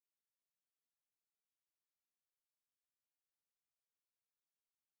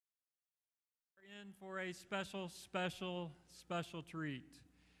in for a special treat.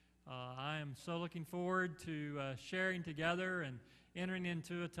 I am so looking forward to sharing together and entering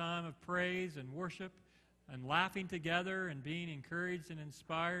into a time of praise and worship and laughing together and being encouraged and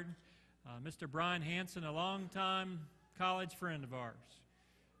inspired. Mr. Brian Hansen, a longtime college friend of ours.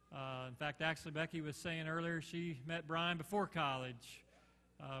 In fact, actually, Becky was saying earlier she met Brian before college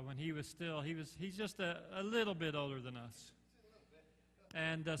when he's just a little bit older than us.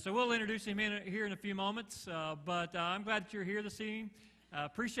 And so we'll introduce him here in a few moments, but I'm glad that you're here this evening.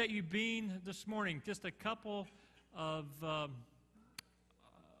 Appreciate you being this morning. Just a couple of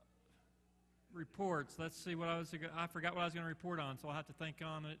reports. Let's see what I forgot what I was going to report on, so I'll have to think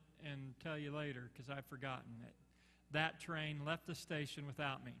on it and tell you later because I've forgotten it. That train left the station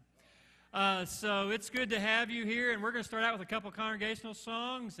without me. So it's good to have you here, and we're going to start out with a couple congregational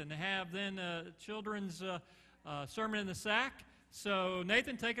songs and have then children's sermon in the sack. So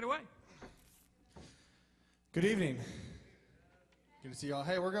Nathan, take it away. Good evening. Good to see y'all.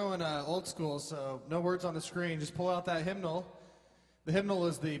 Hey, we're going old school, so no words on the screen. Just pull out that hymnal. The hymnal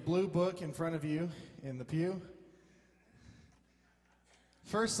is the blue book in front of you in the pew.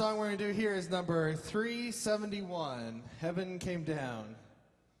 First song we're going to do here is number 371, Heaven Came Down.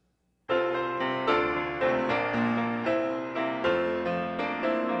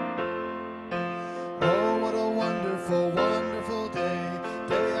 Oh, what a wonderful, wonderful day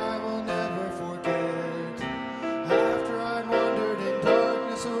I will never forget. After I'd wandered in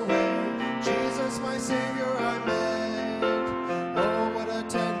darkness away, Jesus, my Savior, I met. Oh, what a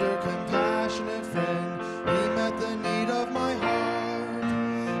tender, compassionate friend. He met the need of my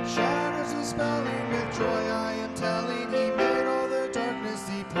heart. Shadows dispelling with joy, I am telling, He made all the darkness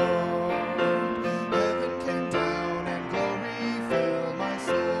depart. Heaven came down and glory filled my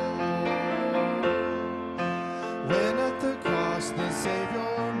soul. When at the cross the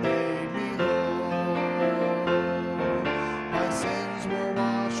Savior made me whole, my sins were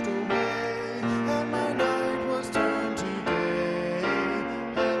washed away, and my night was turned to day.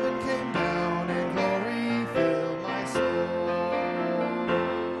 Heaven came down and glory filled my soul.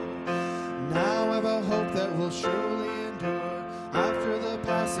 Now I've a hope that will surely endure after the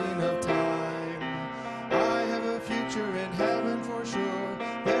passing of time. I have a future in heaven for sure,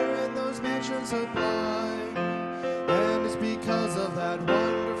 there in those mansions sublime. And it's because of that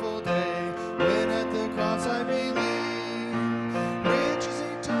wonderful day when at the cross I believe riches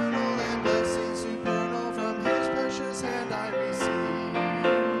eternal and blessings supernal from His precious hand I receive.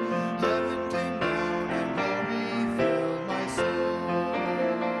 Heaven came down and glory filled my soul.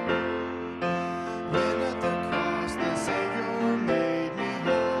 When at the cross the Savior made me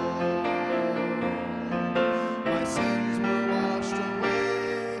whole, my sins were washed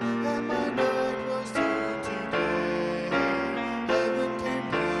away, and my night was turned to day. Heaven came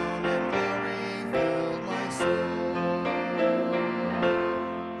down and glory filled my soul.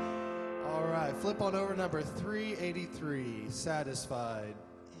 All right, flip on over to number 383, Satisfied.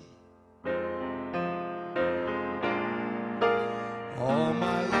 All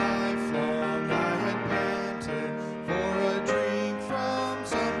my life long I had panted for a drink from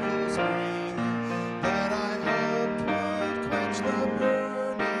some cool spring that I hoped would quench the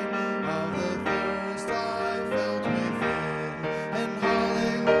burning of the thirst I felt within. And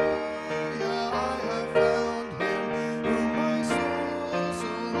hallelujah, I have found Him whom my soul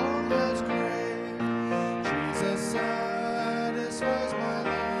so long has craved. Jesus satisfies my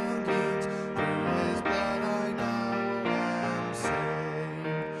longings, through His blood I now am saved.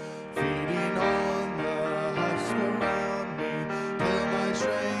 Feeding on the husk around me till my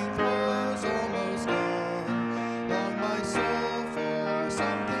strength was almost gone. Long my soul for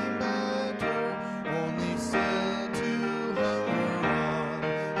something better, only still to hunger on.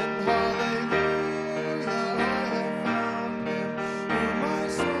 And hallelujah, I have found Him whom my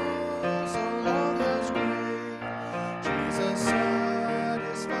soul so long has craved. Jesus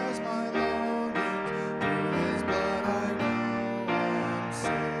satisfies my longings, through His blood I now am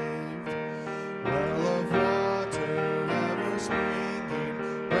saved. Well of water ever springing,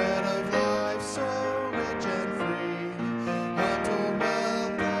 bread of life so rich and free, untold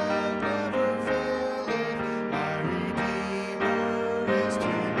wealth that never faileth, my Redeemer is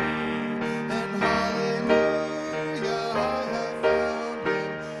to me. And hallelujah, I have found Him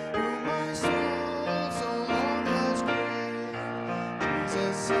whom my soul so long has craved.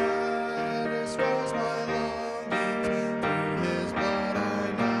 Jesus satisfies my longings, through His blood I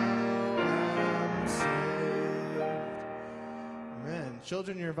now am saved. Amen.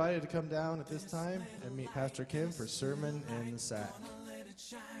 Children, you're invited to come down at this time and meet Pastor Kim for Sermon in the Sack. Let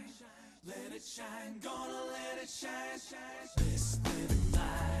it shine, gonna let it shine. This little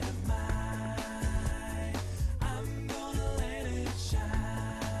light of mine.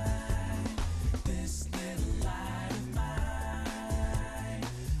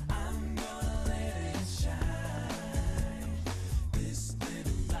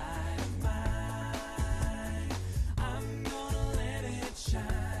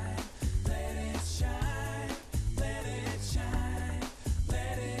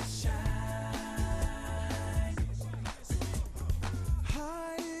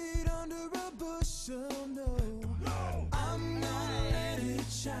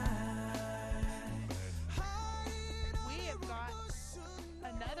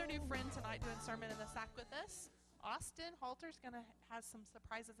 friend tonight doing sermon in the sack with us. Austin Halter's has some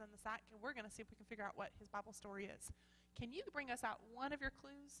surprises in the sack, and we're going to see if we can figure out what his Bible story is. Can you bring us out one of your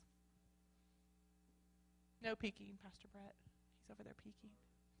clues? No peeking, Pastor Brett. He's over there peeking.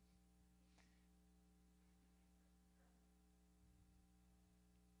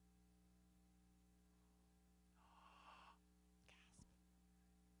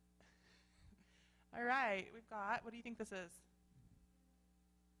 All right, we've got, what do you think this is?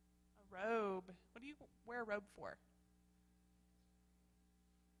 A robe. What do you wear a robe for? What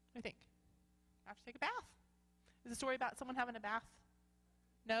do you think? I have to take a bath. Is the story about someone having a bath?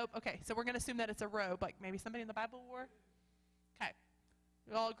 Nope. Okay, so we're going to assume that it's a robe, like maybe somebody in the Bible wore. Okay.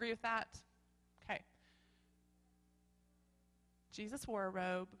 We all agree with that? Okay. Jesus wore a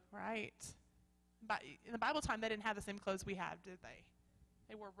robe, right? But in the Bible time, they didn't have the same clothes we have, did they?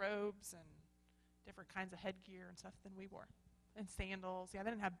 They wore robes and different kinds of headgear and stuff than we wore. And sandals. Yeah, they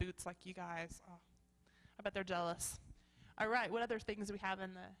didn't have boots like you guys. Oh, I bet they're jealous. All right, what other things do we have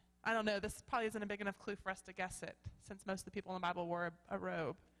in the... I don't know, this probably isn't a big enough clue for us to guess it, since most of the people in the Bible wore a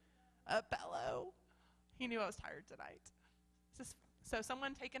robe. A pillow. He knew I was tired tonight. So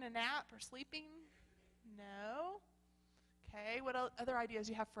someone taking a nap or sleeping? No. Okay, what other ideas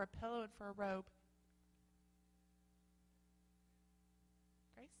do you have for a pillow and for a robe?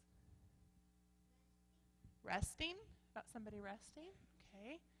 Grace? Resting? About somebody resting?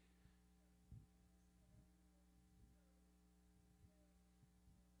 Okay.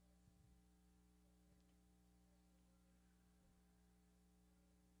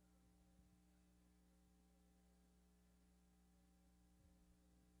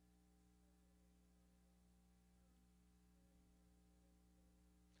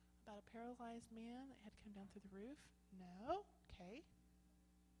 About a paralyzed man that had come down through the roof? No. Okay.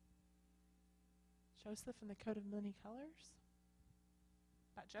 Joseph in the coat of many colors?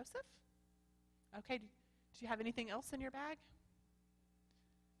 About Joseph? Okay. Do you have anything else in your bag?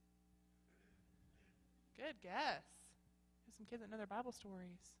 Good guess. There's some kids that know their Bible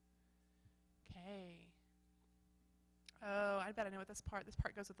stories. Okay. Oh, I bet I know what this part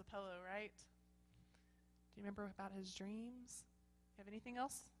goes with the pillow, right? Do you remember about his dreams? You have anything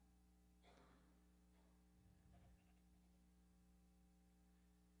else?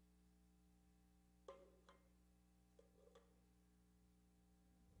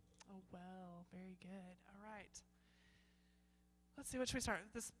 Oh, well, very good. All right. Let's see, what should we start?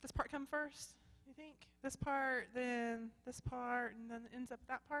 This part come first, you think? This part, then this part, and then ends up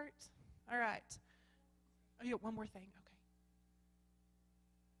that part? All right. Oh, yeah, one more thing. Okay.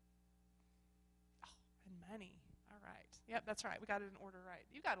 Oh, and money. All right. Yep, that's right. We got it in order right.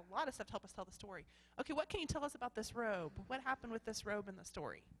 You got a lot of stuff to help us tell the story. Okay, what can you tell us about this robe? What happened with this robe in the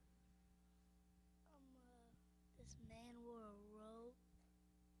story? This man wore a robe.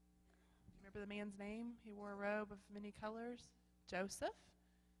 Remember the man's name? He wore a robe of many colors. Joseph.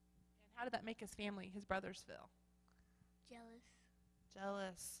 And how did that make his family, his brothers, feel? Jealous.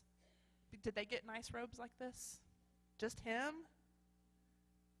 Jealous. Did they get nice robes like this? Just him?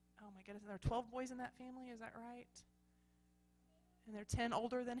 Oh my goodness, there are 12 boys in that family, is that right? And they're 10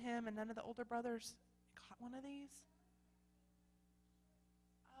 older than him, and none of the older brothers got one of these?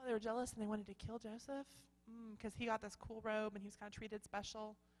 Oh, they were jealous and they wanted to kill Joseph because he got this cool robe and he was kind of treated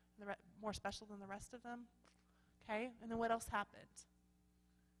special, more special than the rest of them. Okay, and then what else happened?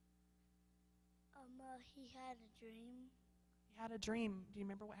 He had a dream. He had a dream. Do you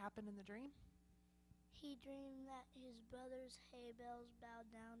remember what happened in the dream? He dreamed that his brother's hay bales bowed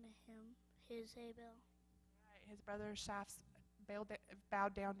down to him, his hay bale. Right, his brother's shafts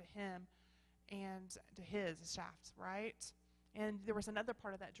bowed down to him and to his shafts, right? And there was another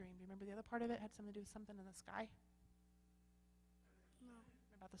part of that dream. Do you remember the other part of it? It had something to do with something in the sky? No.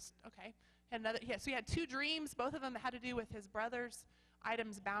 About this, okay. So he had two dreams. Both of them had to do with his brother's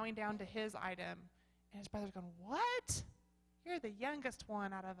items bowing down to his item. And his brother's going, what? You're the youngest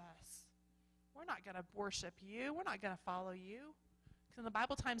one out of us. We're not going to worship you. We're not going to follow you. Because in the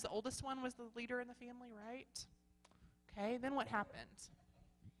Bible times, the oldest one was the leader in the family, right? Okay, then what happened?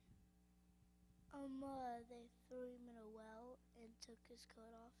 They threw him in a well and took his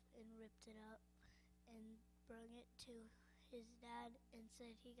coat off and ripped it up and brought it to his dad and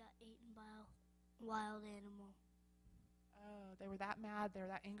said he got eaten by a wild animal. Oh, they were that mad, they were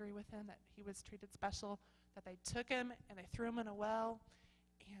that angry with him that he was treated special, that they took him and they threw him in a well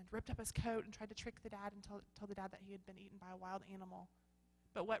and ripped up his coat and tried to trick the dad and told the dad that he had been eaten by a wild animal.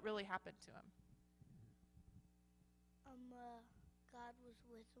 But what really happened to him? God was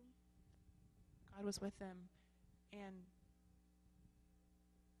with him. God was with him. And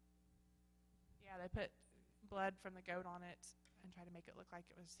yeah, they put blood from the goat on it and tried to make it look like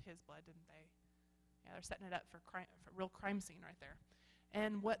it was his blood, didn't they? Yeah, they're setting it up for a real crime scene right there.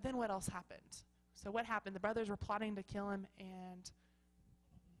 And what else happened? So what happened? The brothers were plotting to kill him, and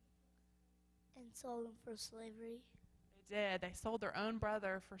sold him for slavery. they did. They sold their own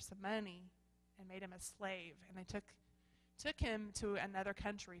brother for some money and made him a slave, and they took him to another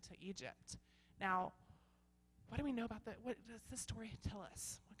country, to Egypt. Now, what do we know about that? What does this story tell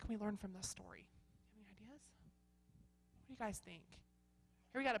us? What can we learn from this story? Any ideas? What do you guys think?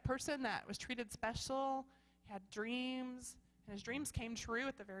 Here we got a person that was treated special, had dreams, and his dreams came true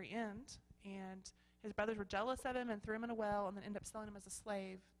at the very end. And his brothers were jealous of him and threw him in a well and then ended up selling him as a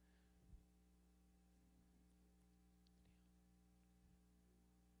slave.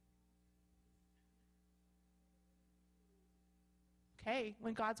 Okay,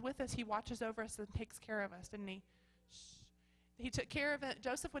 when God's with us, he watches over us and takes care of us, didn't he? He took care of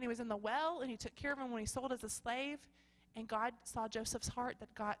Joseph when he was in the well, and he took care of him when he sold as a slave. And God saw Joseph's heart,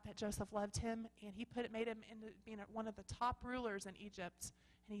 that Joseph loved him, and he made him into being one of the top rulers in Egypt.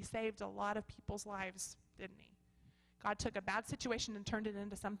 And he saved a lot of people's lives, didn't he? God took a bad situation and turned it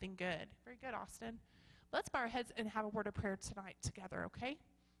into something good. Very good, Austin. Let's bow our heads and have a word of prayer tonight together, okay?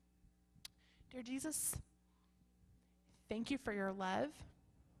 Dear Jesus, thank you for your love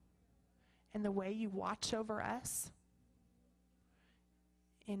and the way you watch over us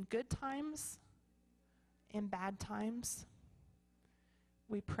in good times, in bad times.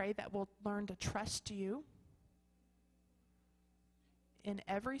 We pray that we'll learn to trust you in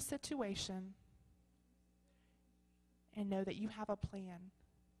every situation and know that you have a plan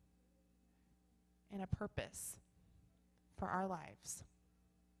and a purpose for our lives.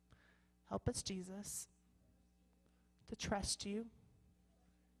 Help us, Jesus, to trust you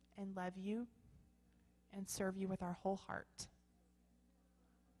and love you and serve you with our whole heart.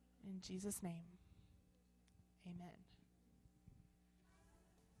 In Jesus' name, amen.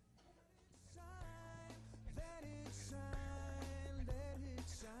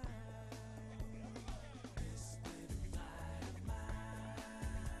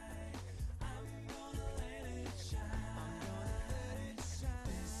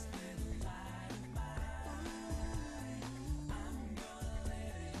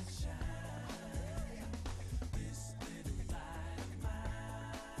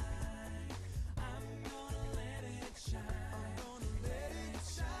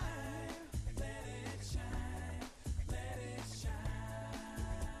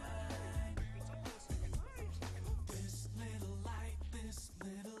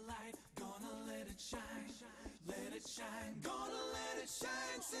 Shine, gonna let it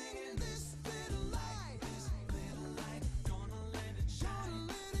shine, singing this little light, gonna let it shine,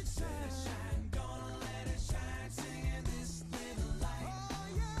 gonna let it shine, singing this little light, oh,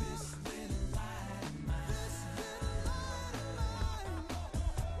 yeah. This little light of mine,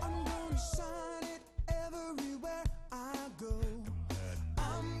 I'm gonna shine it everywhere I go,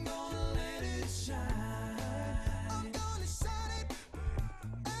 I'm gonna let it shine, I'm gonna shine it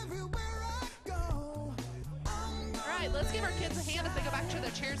everywhere I go. All right, let's give our kids a hand as they go back to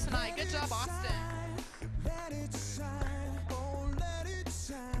their chairs tonight. Good job, Austin. Let it shine, oh, let it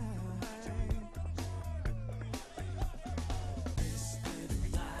shine. This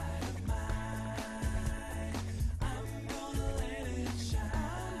little light of mine, I'm gonna let it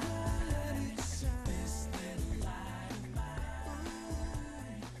shine. This little light of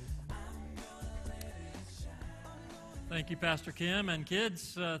mine, I'm gonna let it shine. Thank you, Pastor Kim. And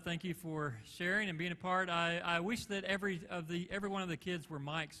kids, thank you for sharing and being a part. I wish that every one of the kids were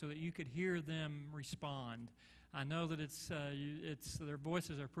mic'd so that you could hear them respond. I know that it's their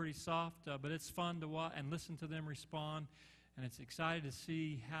voices are pretty soft, but it's fun to watch and listen to them respond. And it's exciting to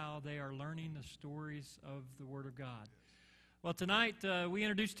see how they are learning the stories of the Word of God. Well, tonight we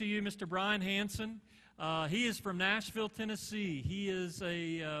introduce to you Mr. Brian Hansen. He is from Nashville, Tennessee. He is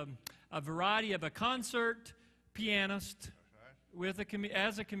a variety of a concert pianist with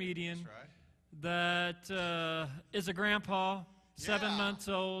as a comedian that is a grandpa, 7 months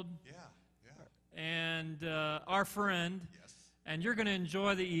old, and our friend. Yes. And you're going to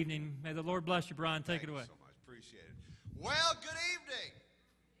enjoy the evening. May the Lord bless you, Brian. Take it away. Thank you so much. Appreciate it. Well, good evening.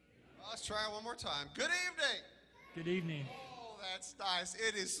 Let's try it one more time. Good evening. Good evening. Oh, that's nice.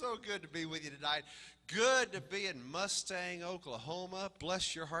 It is so good to be with you tonight. Good to be in Mustang, Oklahoma.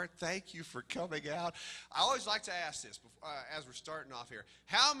 Bless your heart. Thank you for coming out. I always like to ask this as we're starting off here.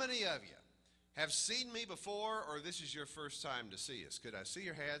 How many of you have seen me before, or this is your first time to see us? Could I see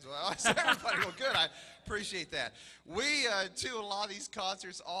your hands? Well, everybody. Well, good. I appreciate that. We do a lot of these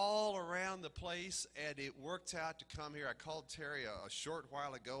concerts all around the place, and it worked out to come here. I called Terry a short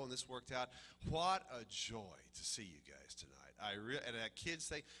while ago, and this worked out. What a joy to see you guys tonight. And that kids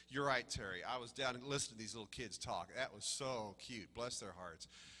thing, you're right, Terry. I was down and listening to these little kids talk. That was so cute. Bless their hearts.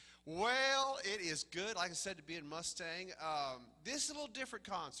 Well, it is good, like I said, to be in Mustang. This is a little different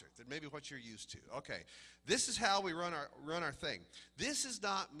concert than maybe what you're used to. Okay, this is how we run our thing. This is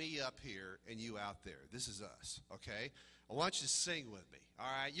not me up here and you out there. This is us, okay? I want you to sing with me, all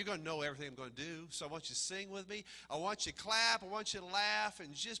right? You're going to know everything I'm going to do, so I want you to sing with me. I want you to clap. I want you to laugh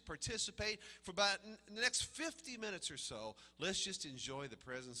and just participate. For about the next 50 minutes or so, let's just enjoy the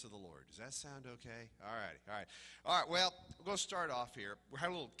presence of the Lord. Does that sound okay? All right. All right, well, we're going to start off here. We're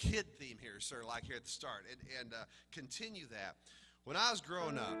having a little kid theme here, sir, like here at the start, and continue that. When I was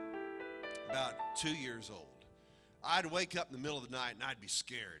growing up, about 2 years old, I'd wake up in the middle of the night and I'd be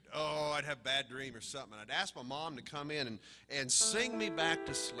scared. Oh, I'd have a bad dream or something. I'd ask my mom to come in and sing me back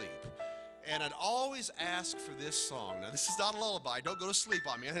to sleep. And I'd always ask for this song. Now, this is not a lullaby. Don't go to sleep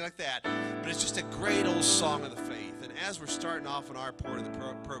on me, anything like that. But it's just a great old song of the faith. And as we're starting off on our part of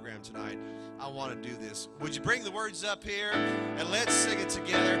the program tonight, I want to do this. Would you bring the words up here and let's sing it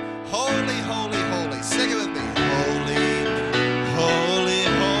together? Holy, holy, holy. Sing it with me. Holy, holy,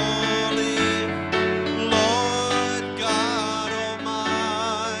 holy.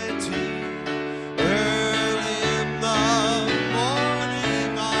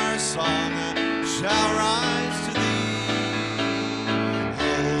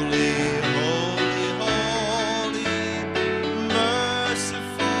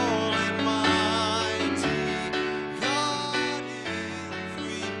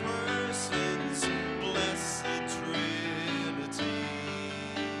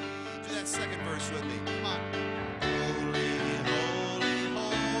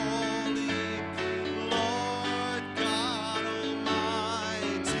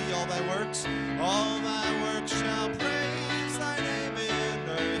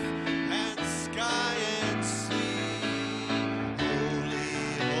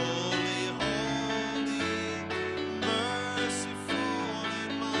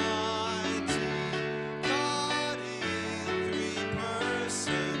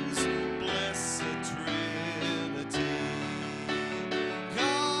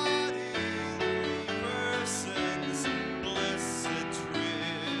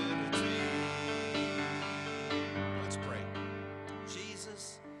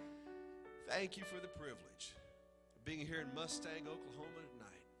 Thank you for the privilege of being here in Mustang, Oklahoma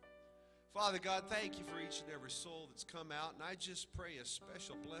tonight. Father God, thank you for each and every soul that's come out, and I just pray a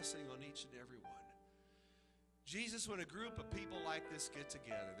special blessing on each and every one. Jesus, when a group of people like this get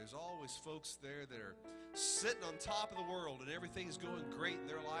together, there's always folks there that are sitting on top of the world, and everything's going great in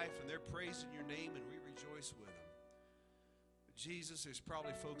their life, and they're praising your name, and we rejoice with them. But Jesus, there's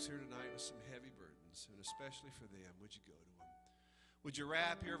probably folks here tonight with some heavy burdens, and especially for them, would you go to them? Would you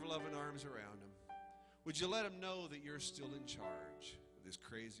wrap your loving arms around them? Would you let them know that you're still in charge of this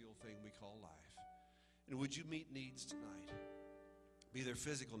crazy old thing we call life? And would you meet needs tonight? Be their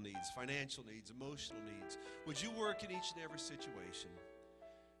physical needs, financial needs, emotional needs. Would you work in each and every situation?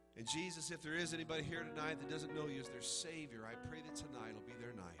 And Jesus, if there is anybody here tonight that doesn't know you as their Savior, I pray that tonight will be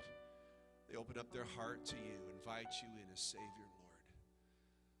their night. They open up their heart to you, invite you in as Savior and Lord.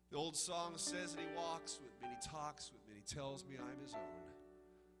 The old song says that he walks with me, and he talks with me, and he tells me I'm his own.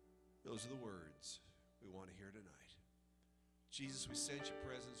 Those are the words we want to hear tonight. Jesus, we sense your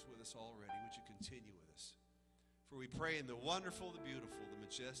presence with us already. Would you continue with us? For we pray in the wonderful, the beautiful, the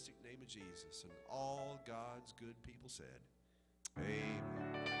majestic name of Jesus, and all God's good people said, amen.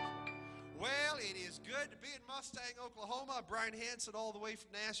 Well, it is good to be in Mustang, Oklahoma. Brian Hansen all the way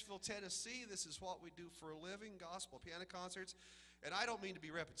from Nashville, Tennessee. This is what we do for a living, gospel piano concerts. And I don't mean to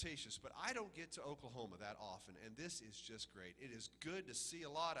be repetitious, but I don't get to Oklahoma that often, and this is just great. It is good to see a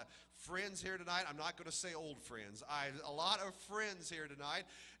lot of friends here tonight. I'm not going to say old friends. A lot of friends here tonight,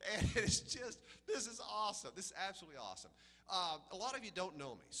 and it's just, this is awesome. This is absolutely awesome. A lot of you don't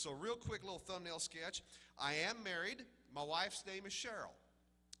know me, so real quick little thumbnail sketch. I am married. My wife's name is Cheryl.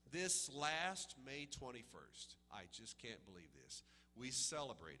 This last May 21st, I just can't believe this, we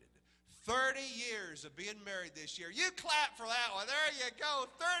celebrated 30 years of being married this year. You clap for that one. There you go.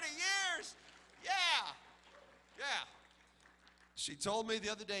 30 years. Yeah. She told me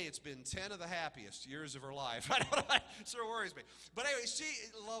the other day it's been 10 of the happiest years of her life. I don't know. It sort of worries me. But anyway,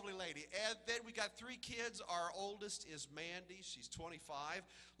 she's a lovely lady. And then we got 3 kids. Our oldest is Mandy. She's 25,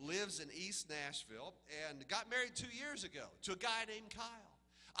 lives in East Nashville, and got married 2 years ago to a guy named Kyle.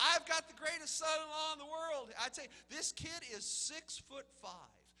 I've got the greatest son-in-law in the world. I tell you, this kid is 6'5".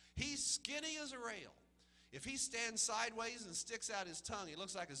 He's skinny as a rail. If he stands sideways and sticks out his tongue, he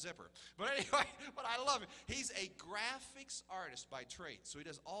looks like a zipper. But anyway, but I love him. He's a graphics artist by trade. So he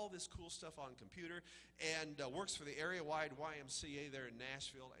does all this cool stuff on computer and works for the area-wide YMCA there in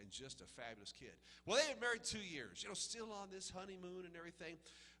Nashville, and just a fabulous kid. Well, they had married 2 years, still on this honeymoon and everything.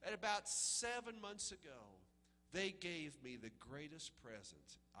 And about 7 months ago, they gave me the greatest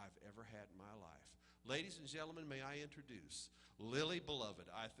present I've ever had in my life. Ladies and gentlemen, may I introduce Lily Beloved.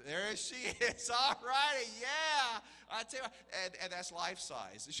 There she is. All righty, yeah. I tell you, and that's life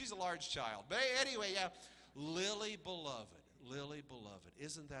size. She's a large child. But anyway, yeah, Lily Beloved. Lily Beloved.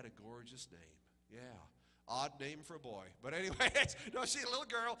 Isn't that a gorgeous name? Yeah. Odd name for a boy. But anyway, no, she's a little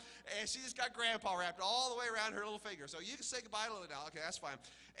girl, and she just got Grandpa wrapped all the way around her little finger. So you can say goodbye to Lily now. Okay, that's fine.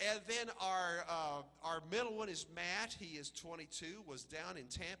 And then our middle one is Matt. He is 22, was down in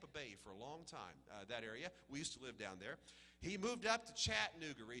Tampa Bay for a long time, that area. We used to live down there. He moved up to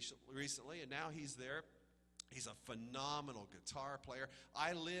Chattanooga recently, and now he's there. He's a phenomenal guitar player.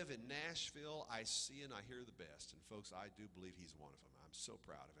 I live in Nashville. I see and I hear the best. And folks, I do believe he's one of them. I'm so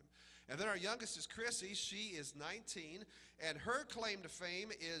proud of him. And then our youngest is Chrissy. She is 19, and her claim to fame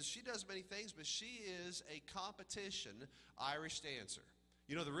is she does many things, but she is a competition Irish dancer.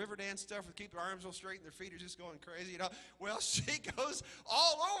 You know, the river dance stuff with keep their arms all straight and their feet are just going crazy, Well, she goes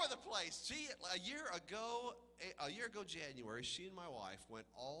all over the place. A year ago January, she and my wife went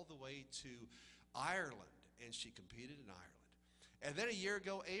all the way to Ireland, and she competed in Ireland. And then a year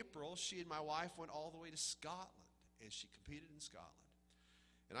ago, April, she and my wife went all the way to Scotland, and she competed in Scotland.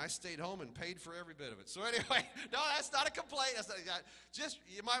 And I stayed home and paid for every bit of it. So anyway, no, that's not a complaint.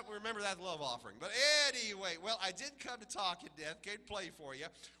 You might remember that love offering. But anyway, well, I didn't come to talk in death. Came to play for you.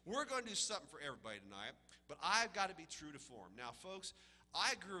 We're going to do something for everybody tonight. But I've got to be true to form. Now, folks,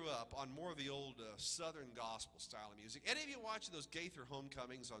 I grew up on more of the old Southern gospel style of music. Any of you watching those Gaither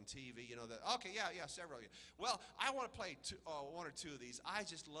homecomings on TV? Okay, yeah, several of you. Well, I want to play one or two of these. I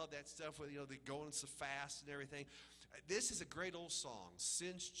just love that stuff with, the going so fast and everything. This is a great old song,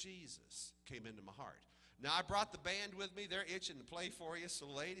 Since Jesus Came Into My Heart. Now, I brought the band with me. They're itching to play for you. So,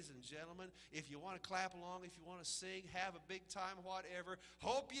 ladies and gentlemen, if you want to clap along, if you want to sing, have a big time, whatever,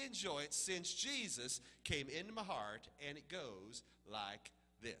 hope you enjoy it. Since Jesus Came Into My Heart, and it goes like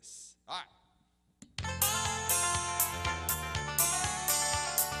this. All right.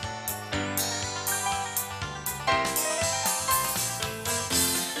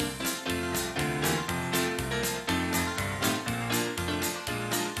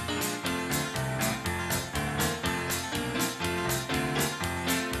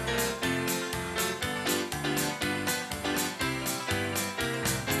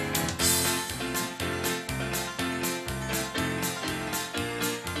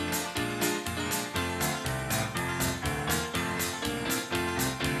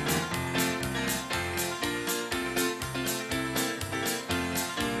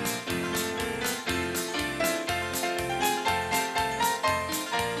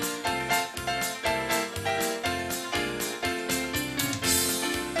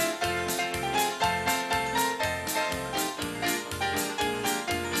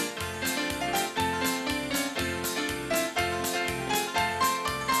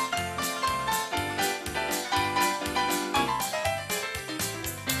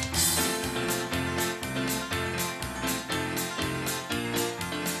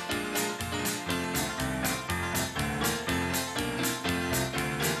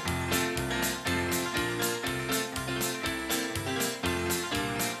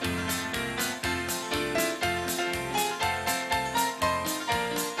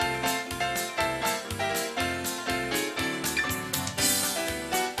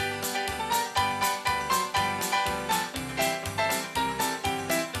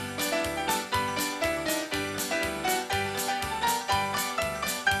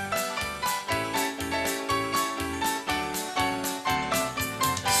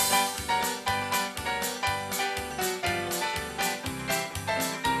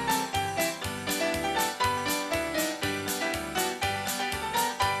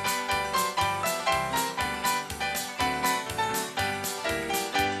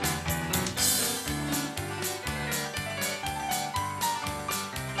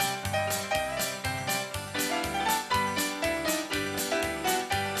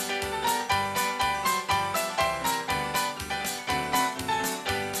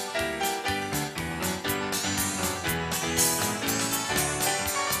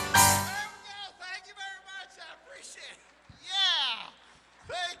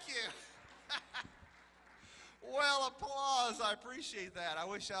 I appreciate that. I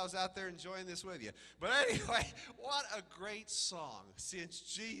wish I was out there enjoying this with you. But anyway, what a great song, Since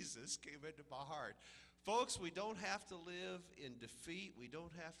Jesus Came Into My Heart. Folks, we don't have to live in defeat. We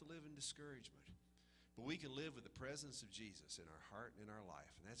don't have to live in discouragement. But we can live with the presence of Jesus in our heart and in our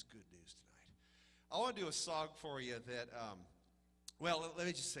life. And that's good news tonight. I want to do a song for you that, well, let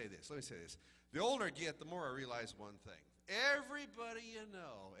me just say this. Let me say this. The older I get, the more I realize one thing. Everybody you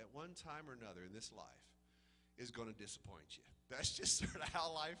know at one time or another in this life is going to disappoint you. That's just sort of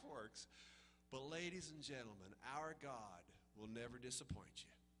how life works. But ladies and gentlemen, our God will never disappoint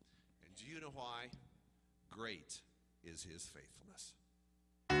you. And do you know why? Great is his faithfulness.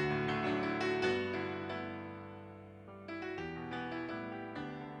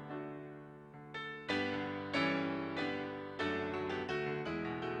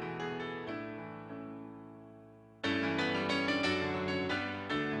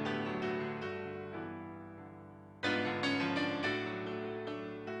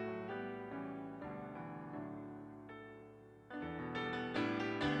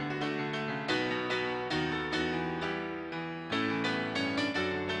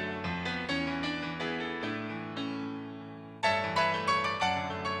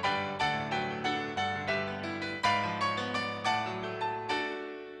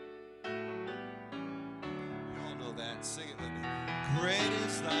 Sing it with me. Great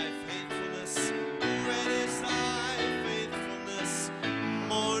is thy faithfulness. Great is thy faithfulness.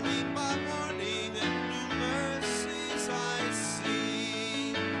 Morning by morning, new mercies I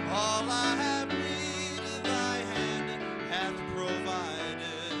see. All I have needed, thy hand hath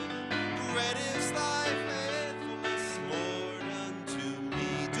provided. Great is thy faithfulness, Lord, unto me.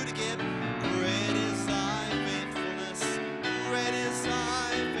 Do it again. Great is thy faithfulness. Great is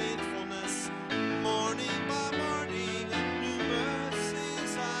thy faithfulness. Morning by morning, new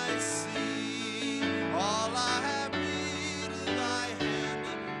mercies I see. All I have needed, thy hand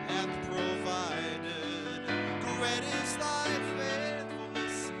hath provided. Great is thy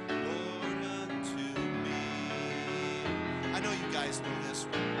faithfulness, Lord, unto me. I know you guys know this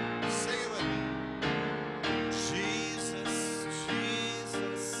one. Sing it with me. Jesus,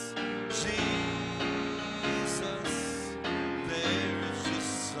 Jesus, Jesus. There is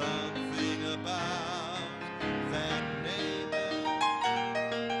just something about that name.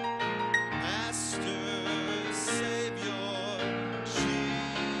 Master, Savior,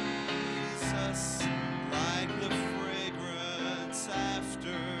 Jesus, like the fragrance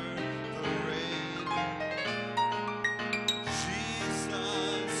after the rain.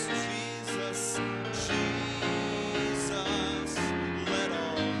 Jesus, Jesus, Jesus, let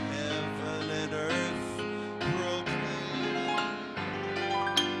all heaven and earth proclaim.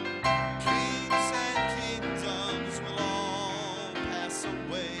 Kings and kingdoms will all pass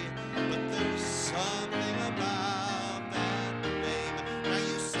away, but there's something about that name. Now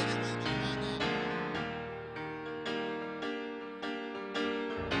you sing it with me, come on now.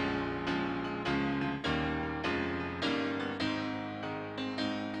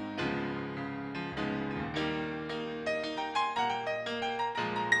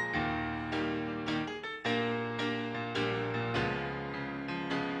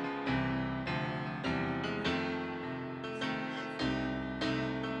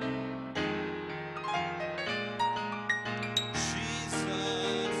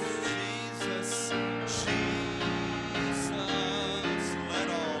 Jesus, Jesus, Jesus, let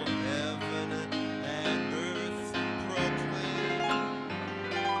all heaven and earth proclaim.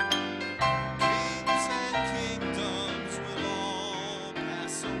 Kings and kingdoms will all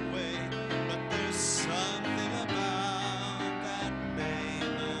pass away, but there's something about that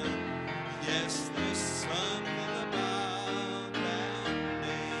name. Yes, there's something about that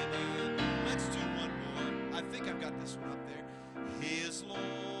name. Let's do one more. I think I've got this one up there. He is Lord.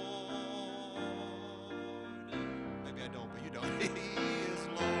 Maybe I don't, but you don't. He is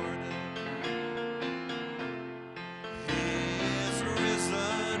Lord. He is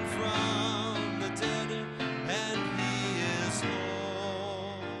risen from the dead, and he is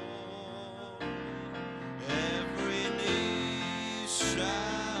Lord. Every knee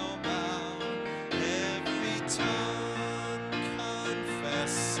shall bow, every tongue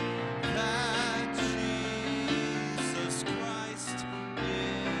confess that Jesus Christ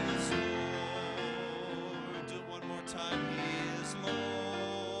is Lord. Do it one more time. He is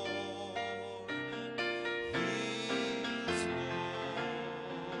Lord. He is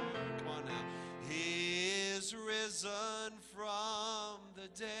Lord. Come on now. He is risen from the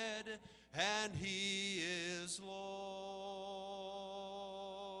dead, and he is Lord.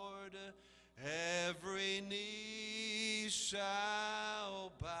 Every knee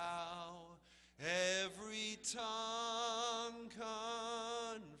shall bow, every tongue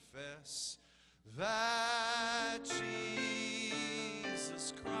confess that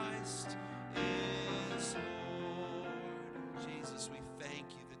Jesus Christ is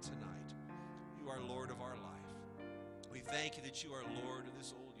thank you that you are Lord of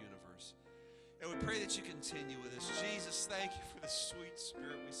this old universe. And we pray that you continue with us. Jesus, thank you for the sweet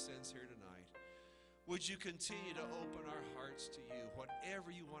spirit we sense here tonight. Would you continue to open our hearts to you? Whatever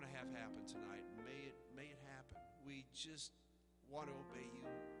you want to have happen tonight, may it happen. We just want to obey you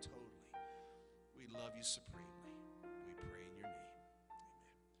totally. We love you supremely. We pray in your name.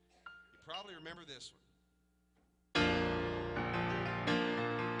 Amen. You probably remember this one.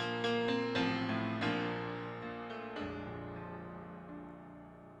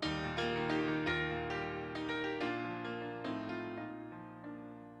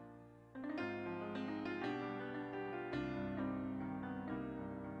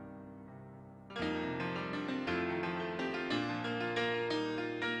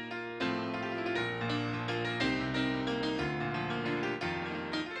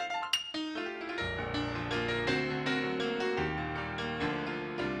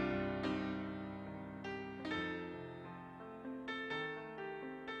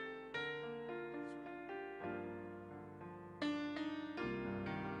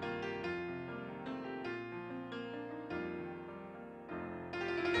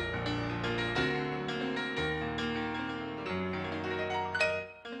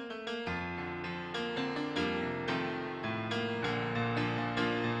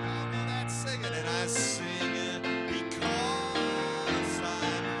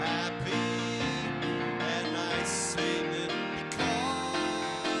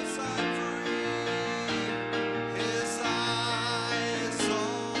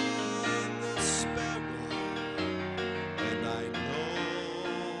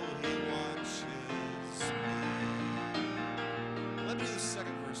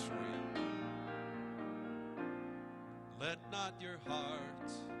 Let not your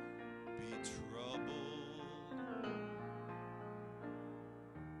heart be troubled.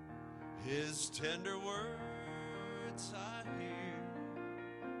 His tender words I hear,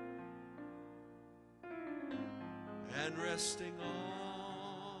 and resting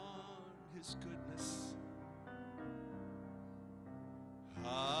on his goodness,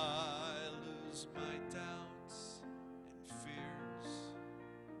 I lose my doubts and fears.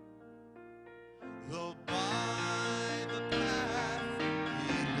 Though by the path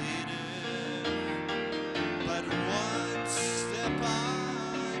he leadeth, but one step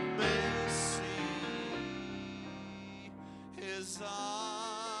I may see, his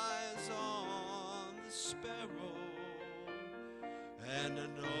eyes on the sparrow, and I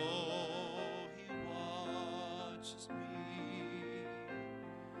know he watches me.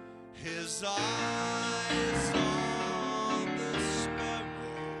 His eyes on the sparrow,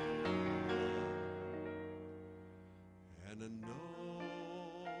 and I know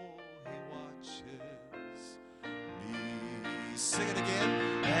he watches me. Sing it again.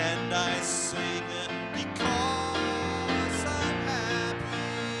 And I sing it because I'm happy,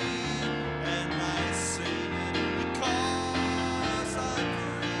 and I sing it because I'm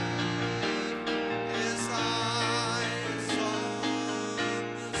free. His eyes on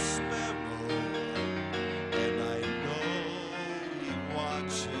the sparrow, and I know he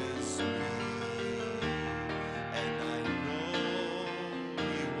watches me, and I know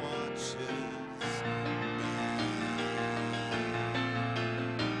he watches me.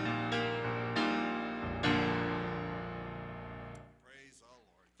 Praise the Lord.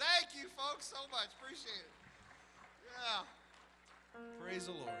 Thank you, folks, so much. Appreciate it. Yeah. Praise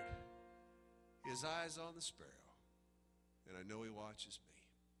the Lord. His eyes on the sparrow, and I know he watches me.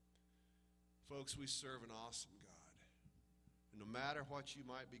 Folks, we serve an awesome God. And no matter what you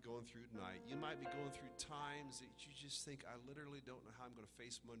might be going through tonight, you might be going through times that you just think, I literally don't know how I'm going to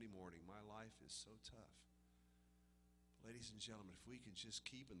face Monday morning. My life is so tough. Ladies and gentlemen, if we can just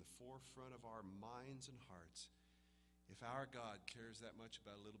keep in the forefront of our minds and hearts, if our God cares that much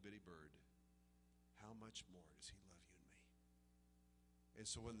about a little bitty bird, how much more does he love you and me? And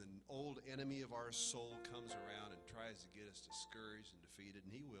so when the old enemy of our soul comes around and tries to get us discouraged and defeated,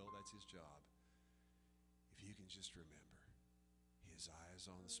 and he will, that's his job, if you can just remember, his eyes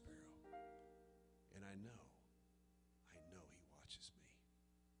on the sparrow, and I know he watches me.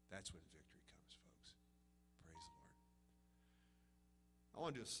 That's when victory comes, folks. Praise the Lord. I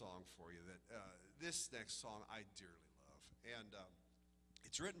want to do a song for you that this next song I dearly love, and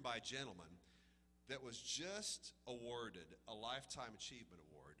it's written by a gentleman that was just awarded a Lifetime Achievement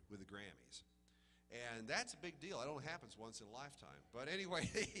Award with the Grammys. And that's a big deal. It only happens once in a lifetime. But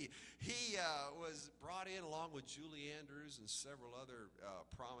anyway, he was brought in along with Julie Andrews and several other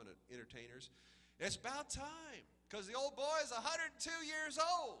prominent entertainers. It's about time, because the old boy is 102 years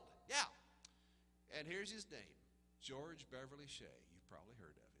old. Yeah. And here's his name, George Beverly Shea. You've probably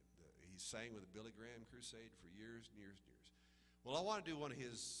heard of him. He sang with the Billy Graham Crusade for years and years and years. Well, I want to do one of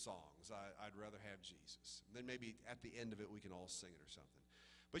his songs, I'd Rather Have Jesus. And then maybe at the end of it we can all sing it or something.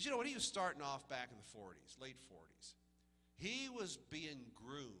 But you know, when he was starting off back in the 40s, late 40s, he was being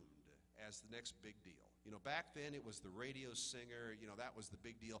groomed as the next big deal. You know, back then it was the radio singer, you know, that was the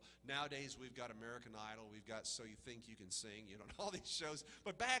big deal. Nowadays we've got American Idol, we've got So You Think You Can Sing, you know, and all these shows.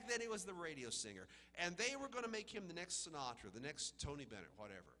 But back then it was the radio singer. And they were going to make him the next Sinatra, the next Tony Bennett,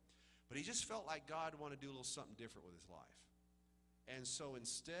 whatever. But he just felt like God wanted to do a little something different with his life. And so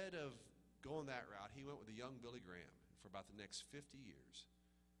instead of going that route, he went with a young Billy Graham. For about the next 50 years,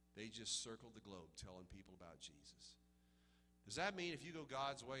 they just circled the globe telling people about Jesus. Does that mean if you go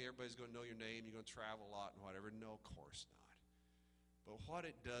God's way, everybody's going to know your name, you're going to travel a lot and whatever? No, of course not. But what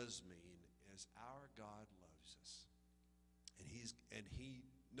it does mean is our God loves us. And he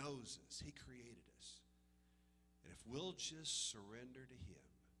knows us. He created us. And if we'll just surrender to him,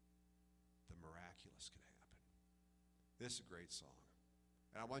 the miraculous can happen. This is a great song.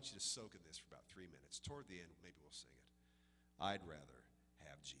 And I want you to soak in this for about 3 minutes. Toward the end, maybe we'll sing it. I'd rather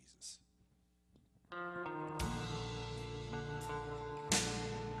have Jesus.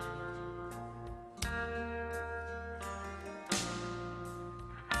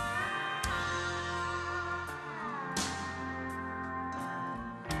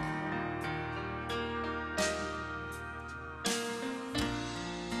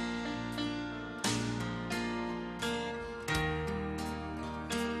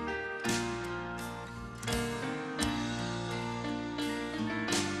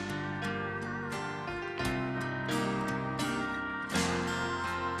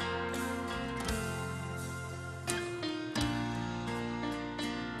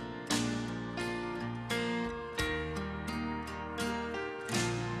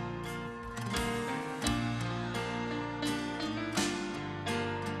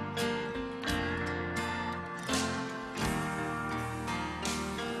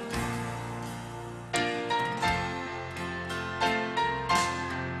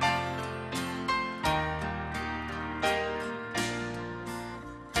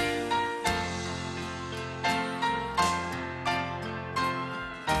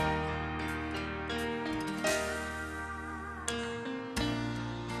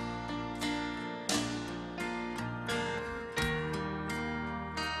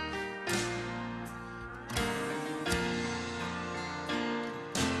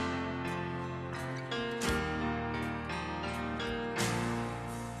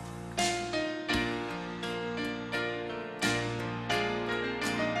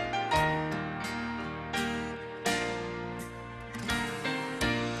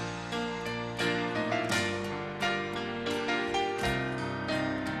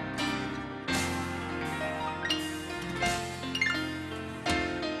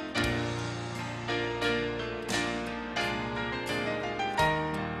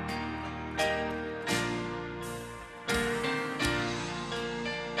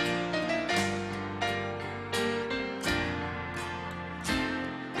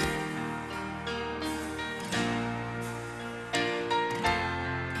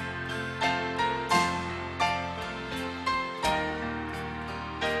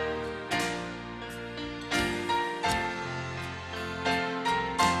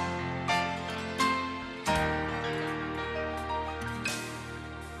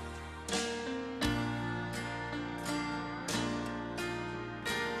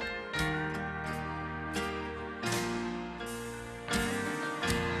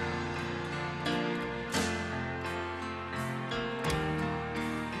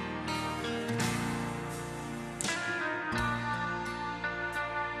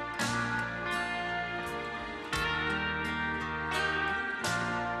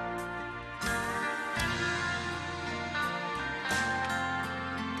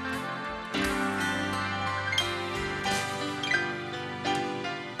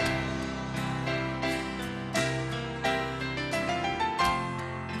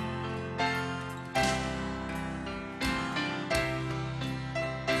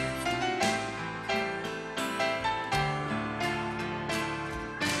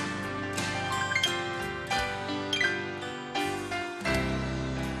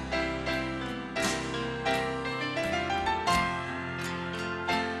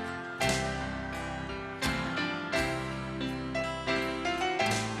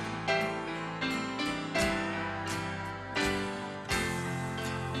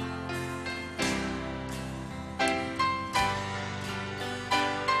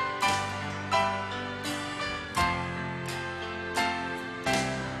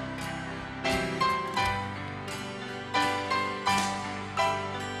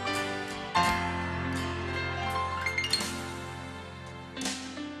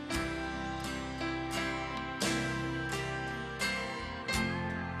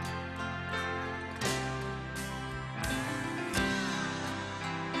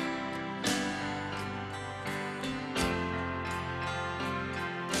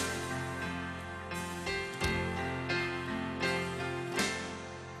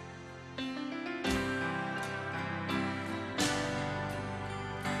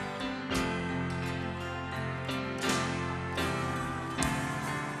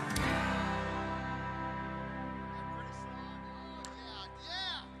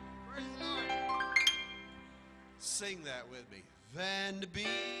 sing that with me. Than to be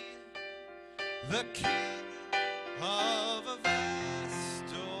the king of a vast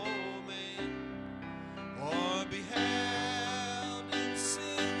domain, or be held in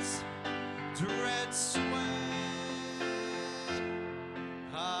sin's dread sway.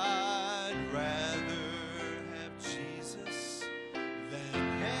 I'd rather have Jesus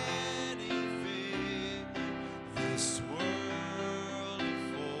than anything this world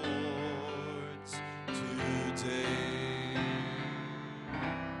affords today.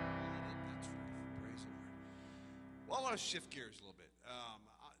 That's praise the Lord. Well, I want to shift gears a little bit.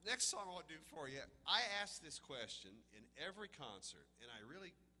 Next song I want to do for you, I ask this question in every concert, and I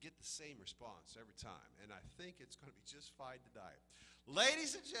really get the same response every time, and I think it's going to be just fine tonight.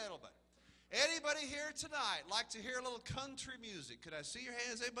 Ladies and gentlemen, anybody here tonight like to hear a little country music? Could I see your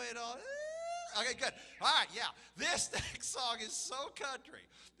hands? Anybody at all? Okay, good. All right, yeah. This next song is so country.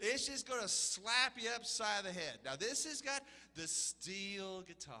 It's just going to slap you upside the head. Now, this has got the steel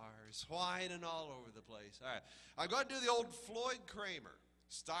guitars whining all over the place. All right, I'm going to do the old Floyd Kramer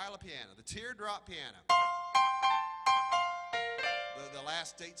style of piano, the teardrop piano. The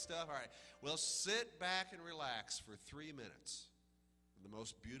last date stuff. All right. Well, sit back and relax for 3 minutes. The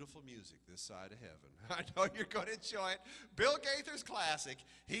most beautiful music this side of heaven. I know you're going to enjoy it. Bill Gaither's classic,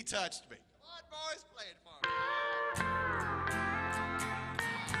 He Touched Me. Come on, boys, play it for me.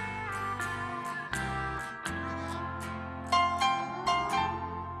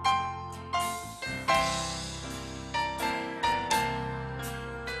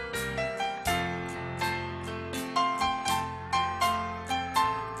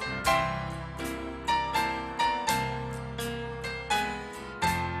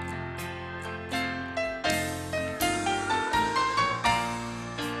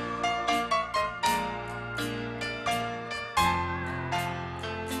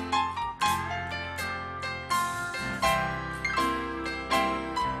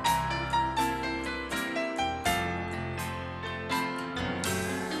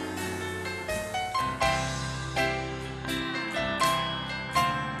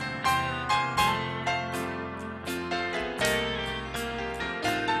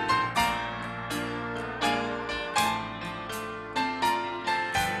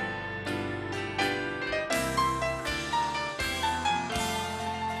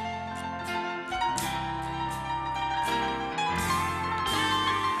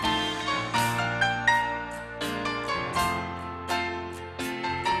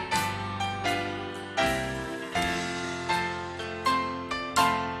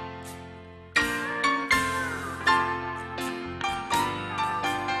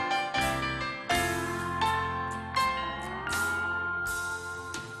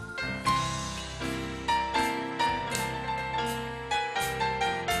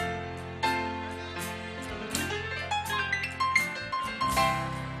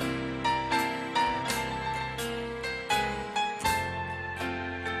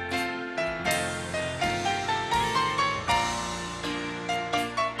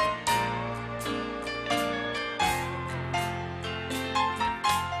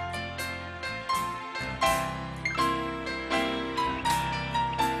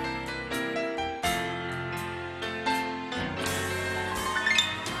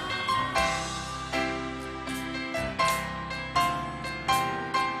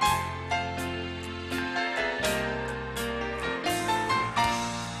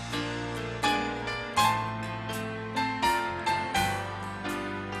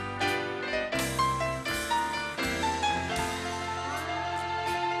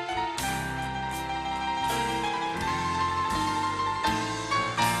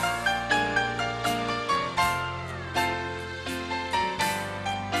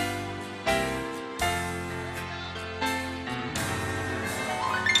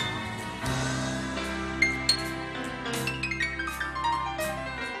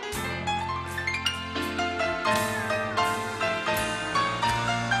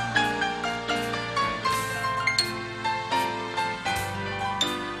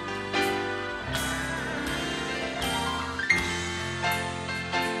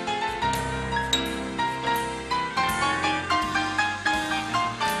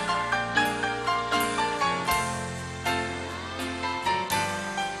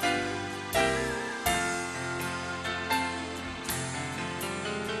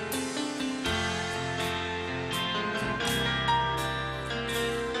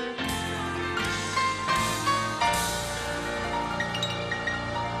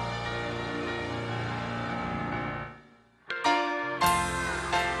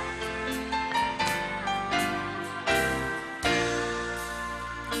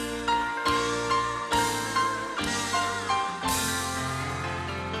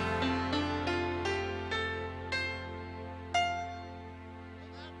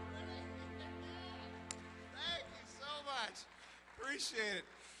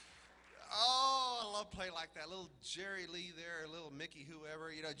 Oh, I love playing like that. Little Jerry Lee there, little Mickey,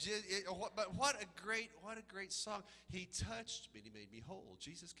 whoever. But what a great song. He touched me and he made me whole.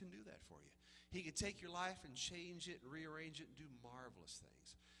 Jesus can do that for you. He can take your life and change it and rearrange it and do marvelous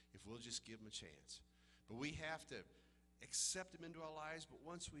things if we'll just give him a chance. But we have to accept him into our lives. But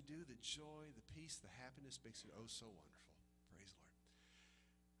once we do, the joy, the peace, the happiness makes it oh so wonderful. Praise the Lord.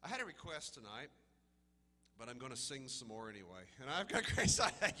 I had a request tonight, but I'm going to sing some more anyway. And I've got a great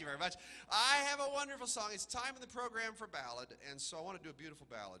song. Thank you very much. I have a wonderful song. It's time in the program for ballad, and so I want to do a beautiful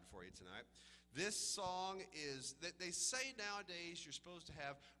ballad for you tonight. This song is, that they say nowadays you're supposed to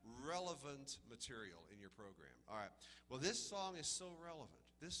have relevant material in your program. All right. Well, this song is so relevant.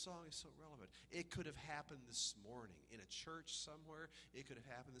 This song is so relevant. It could have happened this morning in a church somewhere. It could have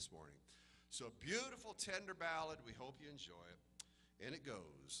happened this morning. So a beautiful, tender ballad. We hope you enjoy it. And it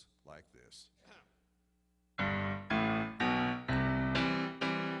goes like this.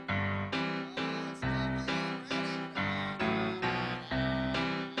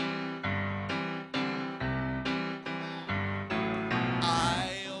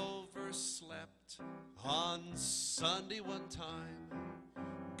 On Sunday one time,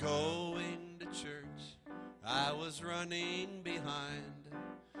 going to church, I was running behind.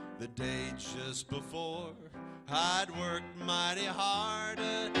 The day just before, I'd worked mighty hard,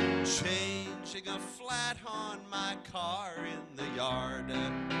 changing a flat on my car in the yard.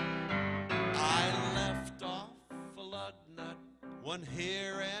 I left off a lug nut, one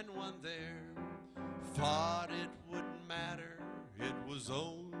here and one there. Thought it wouldn't matter, it was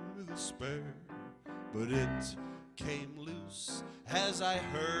only the spare. But it came loose as I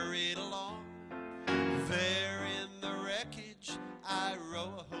hurried along. There in the wreckage, I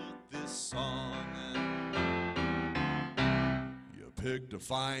wrote this song. You picked a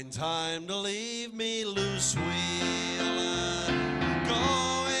fine time to leave me loose wheel,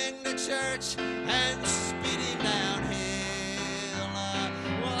 going to church and speeding downhill.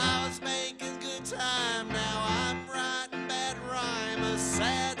 Well, I was making good time, now I'm writing bad rhyme, a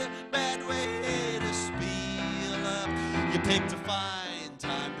sad, bad way. You picked a fine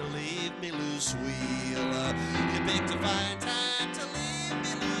time to leave me loose wheel. You picked a fine time to leave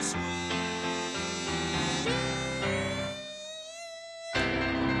me loose wheel.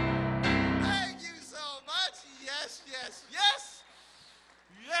 Thank you so much. Yes, yes, yes.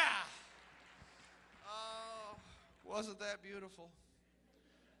 Yeah. Oh, wasn't that beautiful?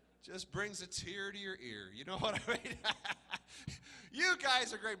 Just brings a tear to your ear. You know what I mean? You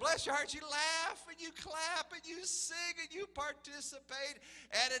guys are great. Bless your hearts. You laugh and you clap and you sing and you participate.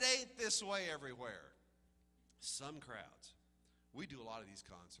 And it ain't this way everywhere. Some crowds, we do a lot of these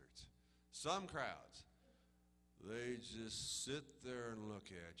concerts. Some crowds, they just sit there and look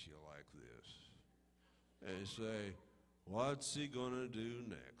at you like this and say, what's he going to do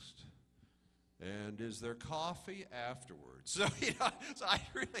next? And is there coffee afterwards? So, so I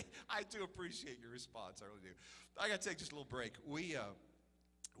do appreciate your response. I really do. I got to take just a little break. We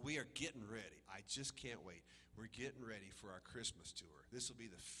are getting ready. I just can't wait. We're getting ready for our Christmas tour. This will be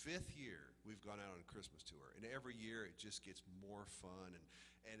the 5th year we've gone out on a Christmas tour. And every year it just gets more fun.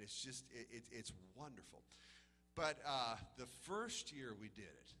 And it's just, it's wonderful. But the first year we did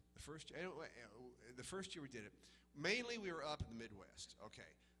it, the first year we did it, mainly we were up in the Midwest. Okay.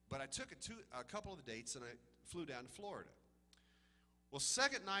 But I took a couple of the dates and I flew down to Florida. Well,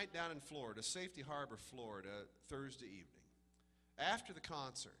 second night down in Florida, Safety Harbor, Florida, Thursday evening. After the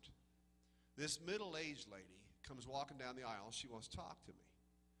concert, this middle-aged lady comes walking down the aisle. She wants to talk to me.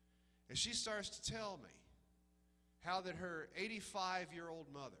 And she starts to tell me how that her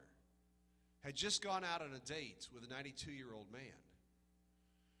 85-year-old mother had just gone out on a date with a 92-year-old man.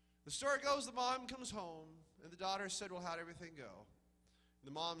 The story goes, the mom comes home, and the daughter said, well, how'd everything go? The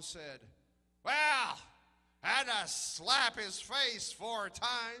mom said, well, had to slap his face 4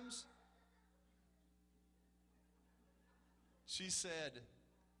 times. She said,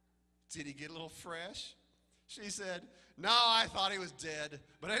 did he get a little fresh? She said, no, I thought he was dead.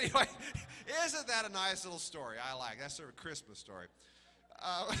 But anyway, isn't that a nice little story? I like that's sort of a Christmas story.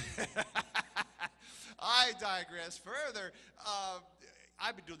 I digress further.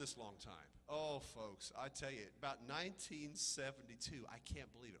 I've been doing this a long time. Oh, folks, I tell you, about 1972, I can't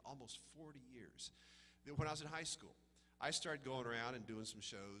believe it, almost 40 years. When I was in high school, I started going around and doing some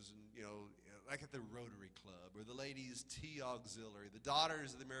shows, and like at the Rotary Club or the Ladies' Tea Auxiliary, the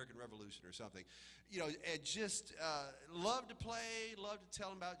Daughters of the American Revolution or something. And just love to play, love to tell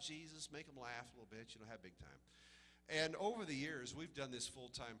them about Jesus, make them laugh a little bit, have big time. And over the years, we've done this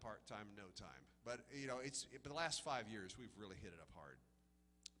full-time, part-time, no time. But, but the last 5 years, we've really hit it up hard.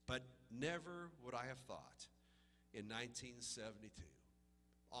 But never would I have thought in 1972,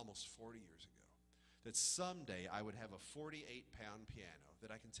 almost 40 years ago, that someday I would have a 48-pound piano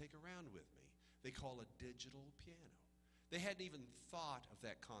that I can take around with me. They call a digital piano. They hadn't even thought of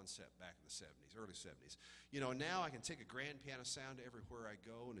that concept back in the 70s, early 70s. You know, now I can take a grand piano sound everywhere I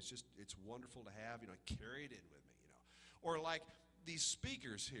go, and it's wonderful to have. You know, I carry it in with me, you know. Or like these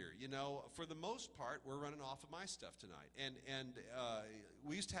speakers here, you know, for the most part, we're running off of my stuff tonight. And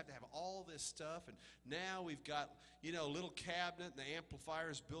we used to have all this stuff, and now we've got, you know, a little cabinet, and the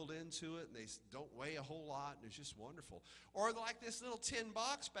amplifiers built into it, and they don't weigh a whole lot, and it's just wonderful. Or like this little tin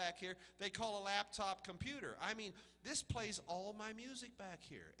box back here, they call a laptop computer. I mean, this plays all my music back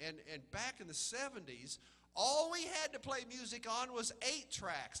here. And back in the 70s, all we had to play music on was 8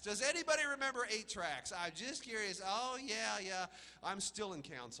 tracks. Does anybody remember 8 tracks? I'm just curious. Oh, yeah. I'm still in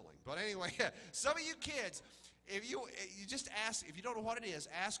counseling. But anyway, some of you kids, if you just ask, if you don't know what it is,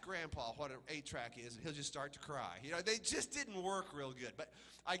 ask Grandpa what an 8-track is, and he'll just start to cry. You know, they just didn't work real good. But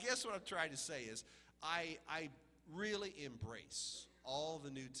I guess what I'm trying to say is I really embrace all the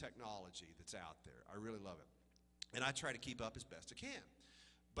new technology that's out there. I really love it. And I try to keep up as best I can.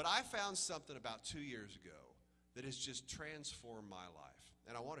 But I found something about 2 years ago that has just transformed my life,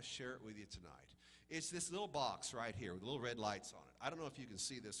 and I want to share it with you tonight. It's this little box right here with little red lights on it. I don't know if you can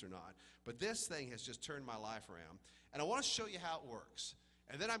see this or not, but this thing has just turned my life around, and I want to show you how it works.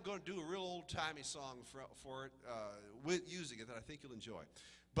 And then I'm going to do a real old-timey song for it with using it that I think you'll enjoy.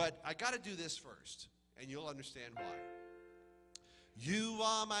 But I got to do this first, and you'll understand why. You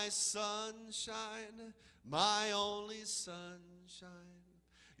are my sunshine, my only sunshine.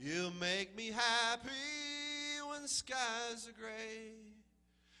 You make me happy when skies are gray.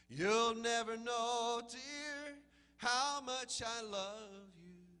 You'll never know, dear, how much I love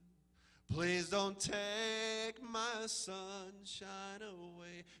you. Please don't take my sunshine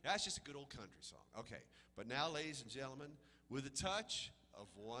away. That's just a good old country song. Okay, but now, ladies and gentlemen, with a touch of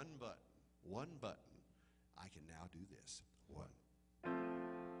one button, I can now do this. One.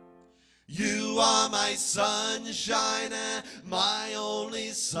 You are my sunshine, my only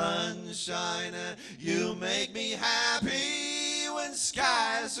sunshine. You make me happy when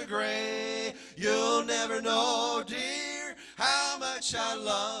skies are gray. You'll never know, dear, how much I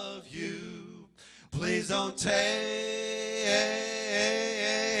love you. Please don't take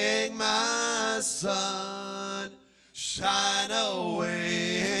my sunshine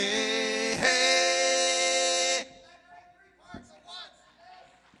away.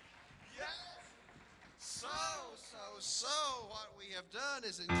 Done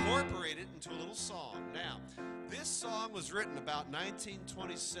is incorporate it into a little song. Now, this song was written about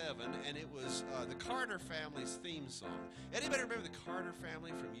 1927, and it was the Carter family's theme song. Anybody remember the Carter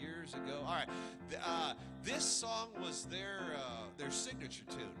family from years ago? All right, this song was their signature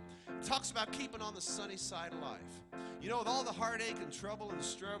tune. It talks about keeping on the sunny side of life. You know, with all the heartache and trouble and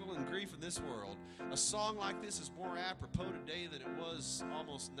struggle and grief in this world, a song like this is more apropos today than it was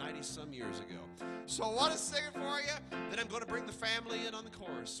almost 90-some years ago. So I want to sing it for you, then I'm going to bring the family in on the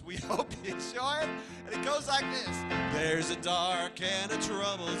chorus. We hope you enjoy it, and it goes like this. There's a dark and a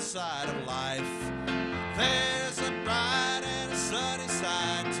troubled side of life. There's a bright and a sunny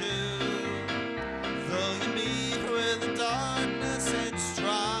side too. Though you meet with the darkness and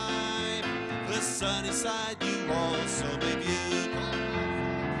strife, the sunny side you also may view.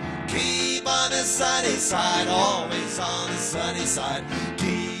 Keep on the sunny side, always on the sunny side.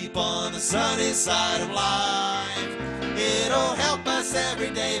 Keep on the sunny side of life. It'll help us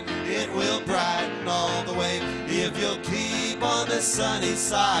every day. It will brighten all the way if you'll keep on the sunny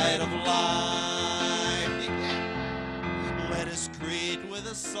side of life. Let us greet with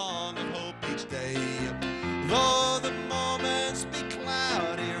a song of hope each day. Though the moments be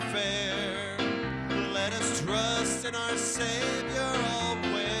cloudy or fair, let us trust in our Savior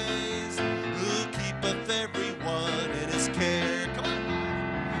always, who keepeth everyone in his care. Come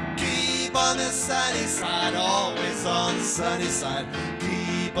on. Keep on the sunny side, always on the sunny side.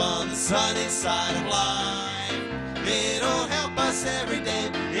 Keep on the sunny side of life. It'll help us every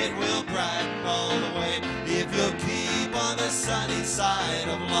day. It will brighten all the way if you'll keep on the sunny side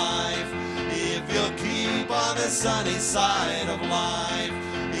of life. If you'll keep on the sunny side of life.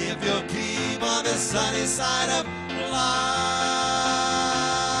 If you'll keep on the sunny side of life.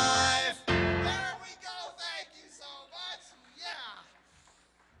 There we go. Thank you so much.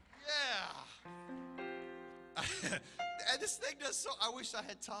 Yeah. And this thing does so, I wish I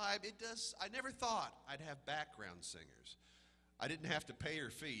had time. It does, I never thought I'd have background singers. I didn't have to pay or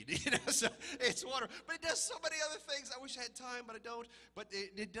feed, you know, so it's wonderful. But it does so many other things. I wish I had time, but I don't. But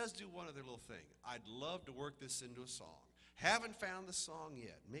it does do one other little thing. I'd love to work this into a song. Haven't found the song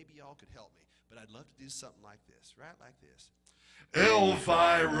yet. Maybe y'all could help me. But I'd love to do something like this, right like this.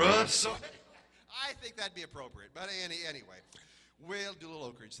 Elvira. So I think that'd be appropriate. But anyway, we'll do a little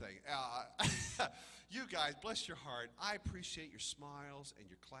Oak Ridge thing. You guys, bless your heart. I appreciate your smiles and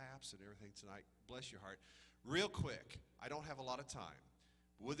your claps and everything tonight. Bless your heart. Real quick, I don't have a lot of time.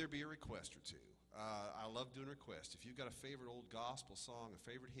 Would there be a request or two? I love doing requests. If you've got a favorite old gospel song, a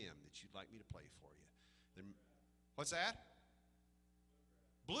favorite hymn that you'd like me to play for you, then what's that?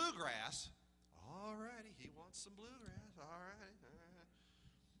 Bluegrass. All righty, he wants some bluegrass. All right.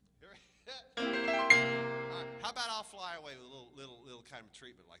 How about I'll fly away with a little kind of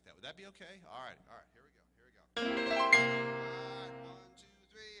treatment like that? Would that be okay? All right. Here we go. All right, 1, 2,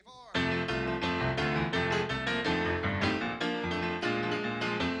 3,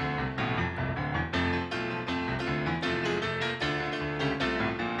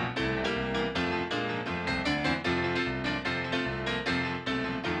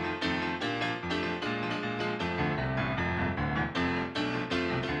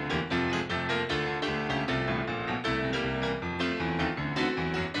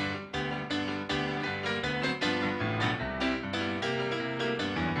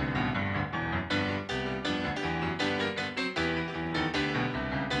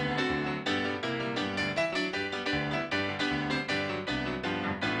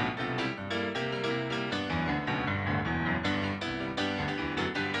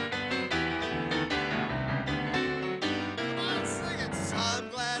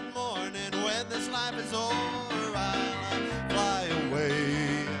 is over, I'll fly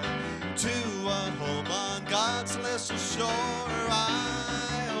away to a home on God's celestial shore.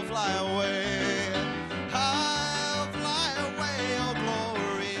 I'll fly away. I'll fly away, oh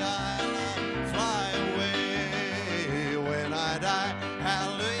glory, I'll fly away when I die.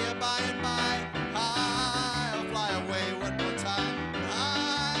 Hallelujah, by and by, I'll fly away one more time.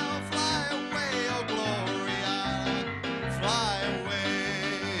 I'll fly away, oh glory, I'll fly away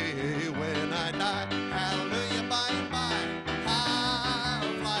when I die. Hallelujah, by and by,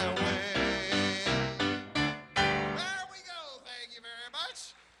 I'll fly away. There we go, thank you very much.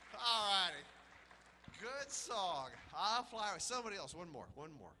 All righty. Good song. I'll fly away. Somebody else, one more.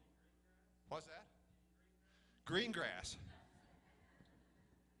 What's that? Green grass.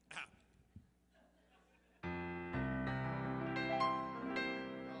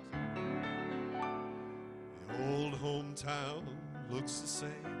 The old hometown looks the same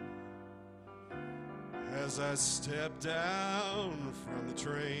as I step down from the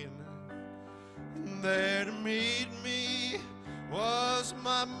train. There to meet me was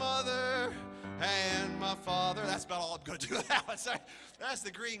my mother and my father. That's about all I'm going to do with that one. Sorry. That's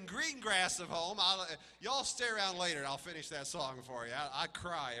the green grass of home. Y'all stay around later and I'll finish that song for you. I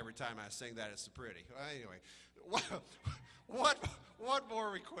cry every time I sing that. It's so pretty. Anyway, one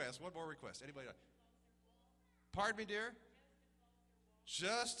more request. Anybody? Pardon me, dear?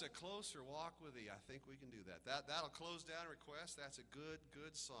 Just a closer walk with thee. I think we can do that. That'll close down request. That's a good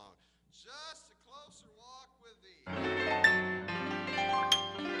song. Just a closer walk with thee.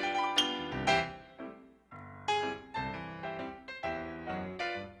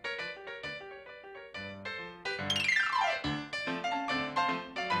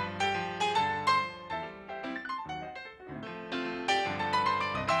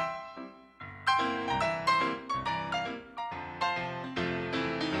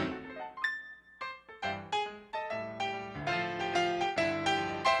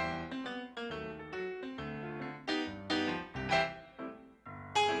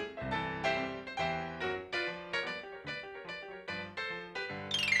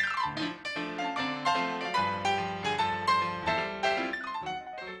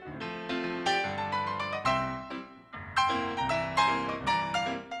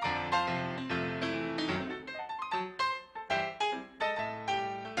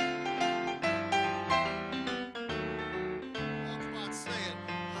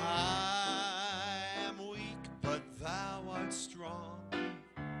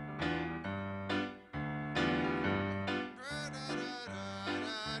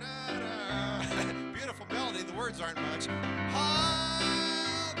 Aren't much.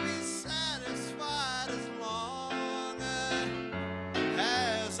 I'll be satisfied as long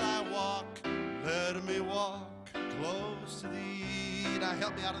as I walk. Let me walk close to thee. Now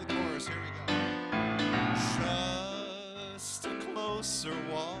help me out of the chorus. Here we go. Just a closer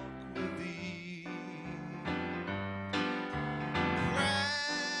walk with thee.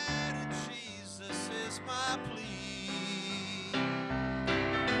 Pray to Jesus is my plea.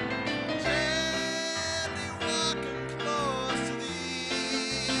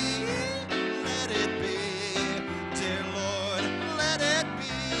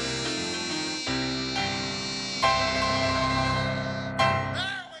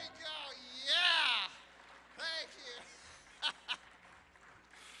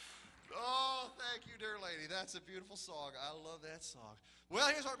 that's a beautiful song. I love that song. Well,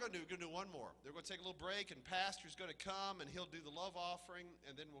 here's what we're going to do. We're going to do one more. They're going to take a little break, and Pastor's going to come, and he'll do the love offering,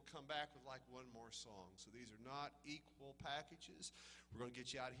 and then we'll come back with like one more song. So these are not equal packages. We're going to get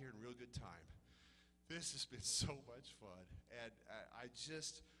you out of here in real good time. This has been so much fun, and I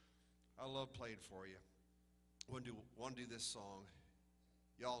love playing for you. I want to do this song.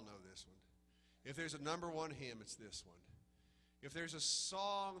 Y'all know this one. If there's a number one hymn, it's this one. If there's a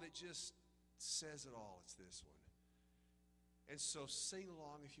song that just says it all, it's this one. And so sing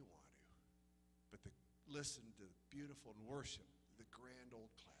along if you want to. But listen to the beautiful and worship the grand old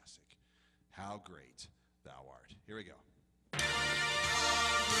classic, How Great Thou Art. Here we go.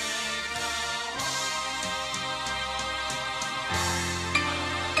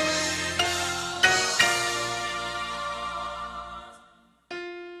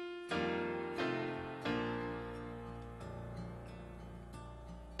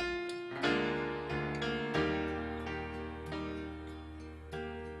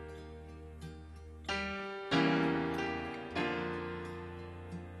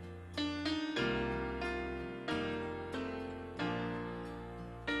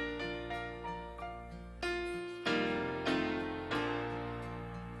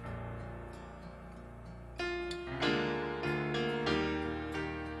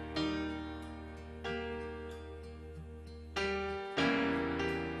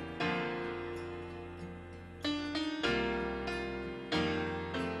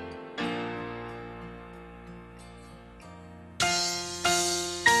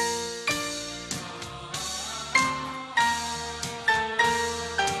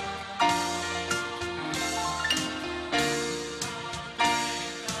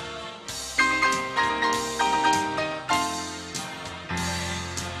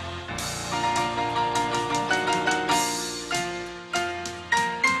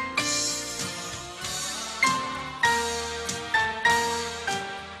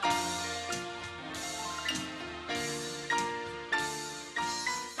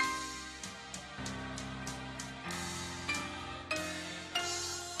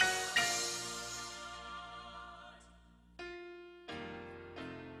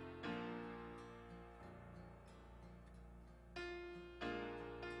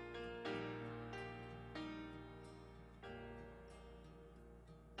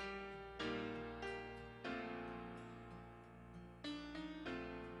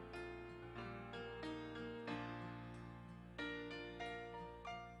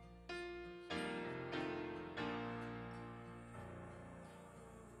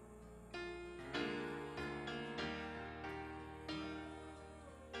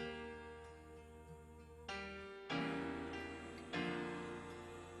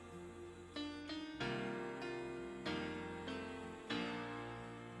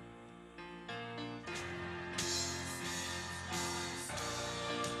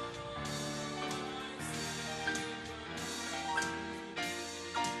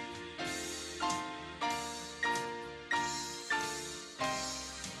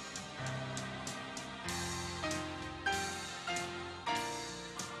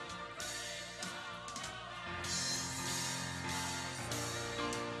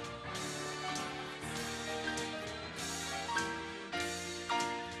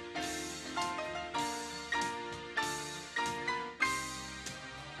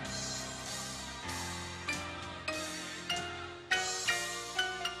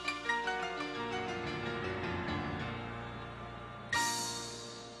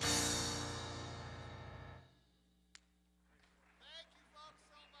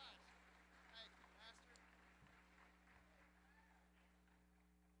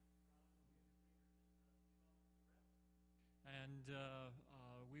 And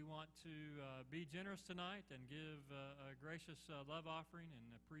we want to be generous tonight and give a gracious love offering in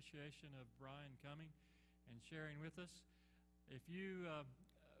appreciation of Brian coming and sharing with us. If you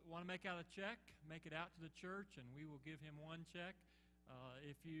want to make out a check, make it out to the church, and we will give him one check.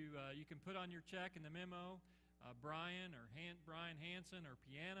 If you can put on your check in the memo, Brian Hansen or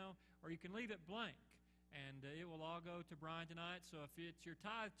piano, or you can leave it blank, and it will all go to Brian tonight. So if it's your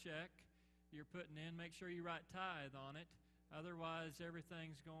tithe check you're putting in, make sure you write tithe on it. Otherwise,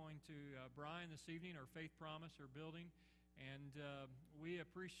 everything's going to Brian this evening, or Faith Promise, or Building. And we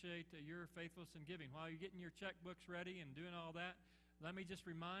appreciate your faithfulness in giving. While you're getting your checkbooks ready and doing all that, let me just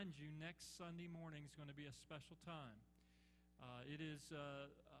remind you, next Sunday morning is going to be a special time.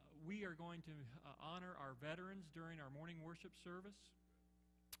 We are going to honor our veterans during our morning worship service.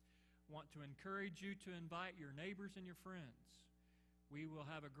 Want to encourage you to invite your neighbors and your friends. We will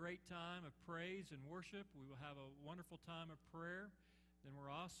have a great time of praise and worship. We will have a wonderful time of prayer. Then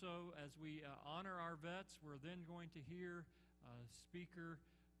we're also, as we honor our vets, we're then going to hear Speaker,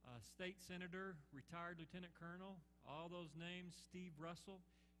 State Senator, retired Lieutenant Colonel, all those names, Steve Russell.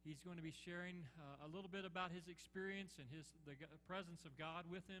 He's going to be sharing a little bit about his experience and the presence of God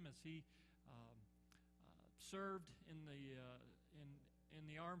with him as he served in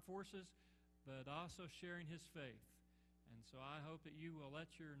the armed forces, but also sharing his faith. And so I hope that you will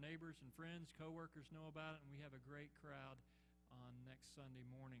let your neighbors and friends, coworkers know about it, and we have a great crowd on next Sunday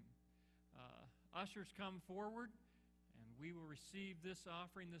morning. Ushers come forward, and we will receive this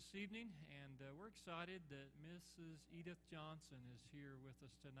offering this evening, and we're excited that Mrs. Edith Johnson is here with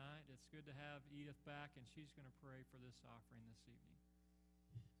us tonight. It's good to have Edith back, and she's going to pray for this offering this evening.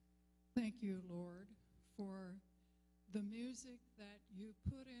 Thank you, Lord, for the music that you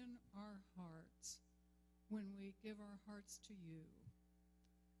put in our hearts when we give our hearts to you.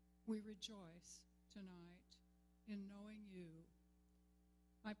 We rejoice tonight in knowing you.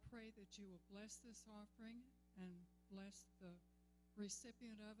 I pray that you will bless this offering and bless the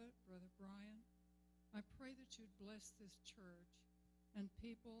recipient of it, Brother Brian. I pray that you'd bless this church and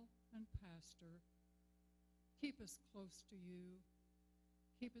people and pastor. Keep us close to you.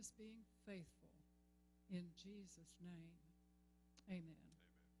 Keep us being faithful. In Jesus' name, amen. Amen.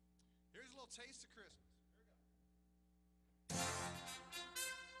 Here's a little taste of Christmas.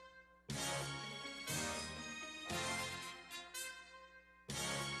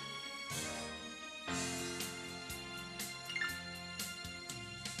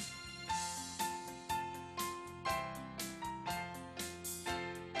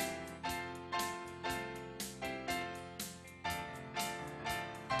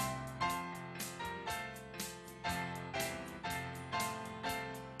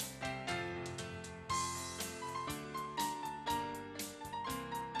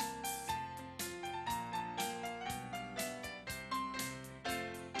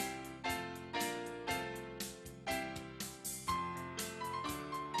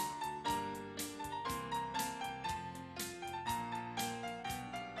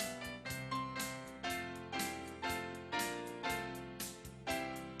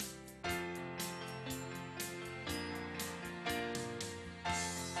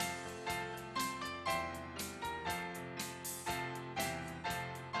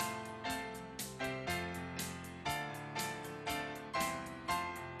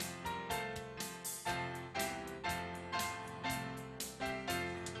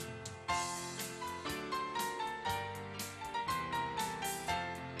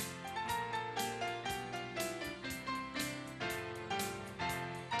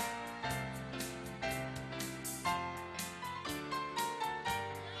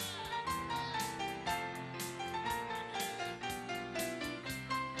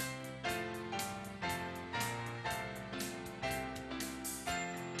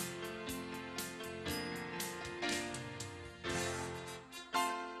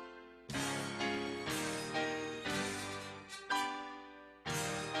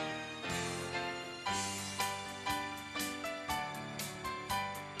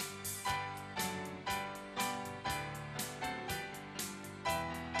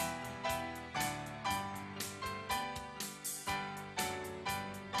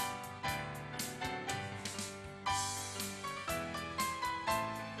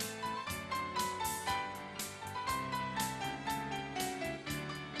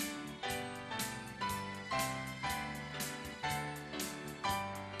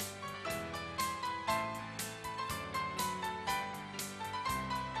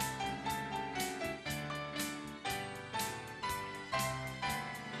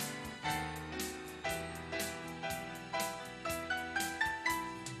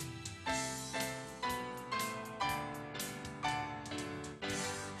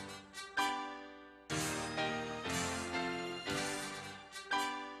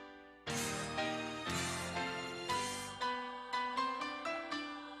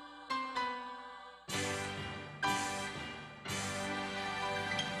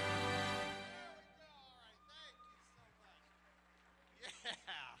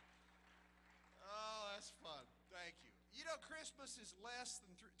 Christmas is less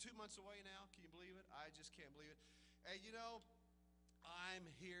than 2 months away now. Can you believe it? I just can't believe it. And you know, I'm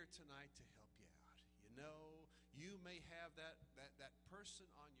here tonight to help you out. You know, you may have that person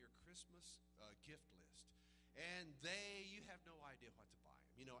on your Christmas gift list, and you have no idea what to buy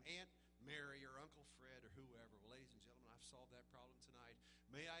them. You know, Aunt Mary or Uncle Fred or whoever. Well, ladies and gentlemen, I've solved that problem tonight.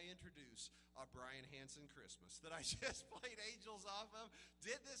 May I introduce a Brian Hansen Christmas that I just played Angels off of.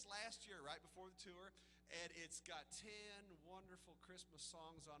 Did this last year right before the tour. And it's got 10 wonderful Christmas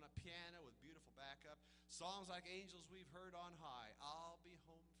songs on a piano with beautiful backup. Songs like Angels We've Heard on High, I'll Be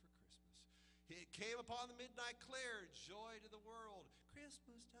Home for Christmas. It came upon the midnight clear, joy to the world.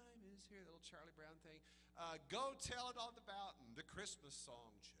 Christmas time is here, the little Charlie Brown thing. Go Tell It on the Mountain, the Christmas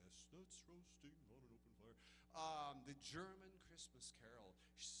song, chestnuts roasting on an open fire. The German Christmas carol,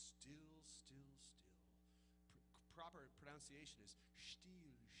 Still, Still, Still. Proper pronunciation is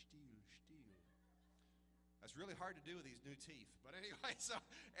still, still, still. That's really hard to do with these new teeth. But anyway,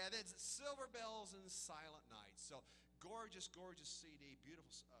 and then Silver Bells and Silent Night. So gorgeous, gorgeous CD,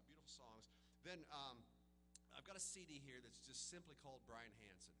 beautiful, beautiful songs. Then I've got a CD here that's just simply called Brian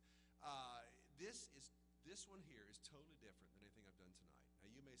Hansen. This one here is totally different than anything I've done tonight.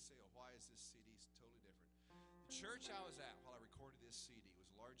 Now you may say, oh, why is this CD totally different? The church I was at while I recorded this CD was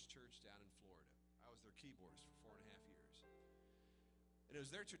a large church down in Florida. I was their keyboardist for 4.5 years. And it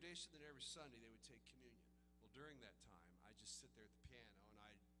was their tradition that every Sunday they would take communion. Well, during that time, I'd just sit there at the piano and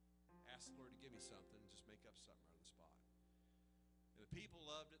I'd ask the Lord to give me something and just make up something right on the spot. And the people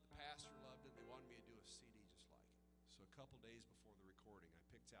loved it, the pastor loved it, they wanted me to do a CD just like it. So a couple days before the recording, I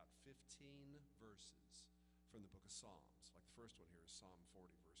picked out 15 verses from the book of Psalms. Like the first one here is Psalm 40,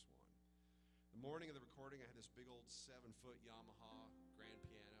 verse 1. The morning of the recording, I had this big old 7-foot Yamaha grand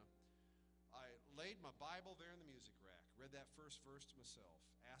piano. I laid my Bible there in the music rack, read that first verse to myself,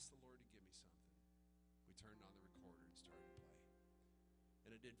 asked the Lord to give me something. We turned on the recorder and started to play.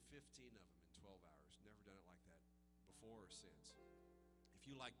 And I did 15 of them in 12 hours. Never done it like that before or since. If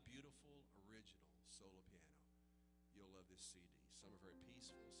you like beautiful, original solo piano, you'll love this CD. Some are very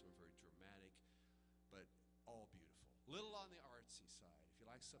peaceful, some are very dramatic, but all beautiful. Little on the artsy side. If you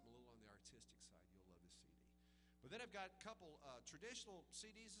like something a little on the artistic side, you'll love this CD. But then I've got a couple traditional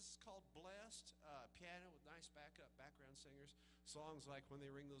CDs. This is called Blessed, piano with nice backup, background singers. Songs like When They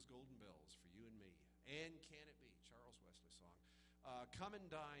Ring Those Golden Bells for You and Me. And Can It Be, Charles Wesley song. Come and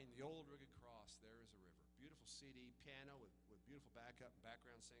Dine, The Old Rugged Cross, There Is a River. Beautiful CD, piano with beautiful backup and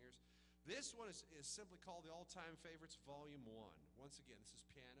background singers. This one is simply called the All-Time Favorites Volume 1. Once again, this is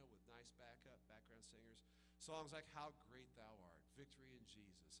piano with nice backup, background singers. Songs like How Great Thou Art, Victory in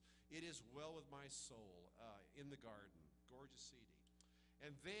Jesus, It Is Well With My Soul, In the Garden. Gorgeous CD.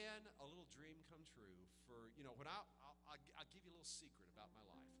 And then a little dream come true for, when I'll give you a little secret about my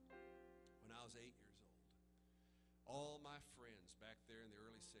life. When I was 8 years old, all my friends back there in the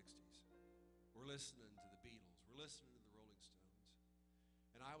early 60s were listening to the Beatles, were listening to the Rolling Stones.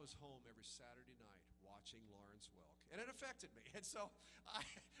 And I was home every Saturday night watching Lawrence Welk. And it affected me. And so,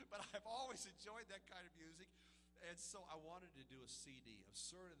 but I've always enjoyed that kind of music. And so I wanted to do a CD of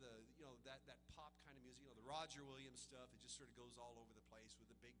sort of the, that pop kind of music, the Roger Williams stuff. It just sort of goes all over the place with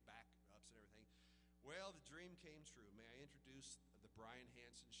the big backups and everything. Well, the dream came true. May I introduce the Brian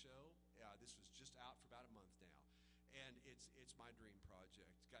Hansen Show? This was just out for about a month now. And it's my dream project.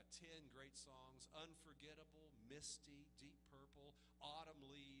 It's got 10 great songs: Unforgettable, Misty, Deep Purple, Autumn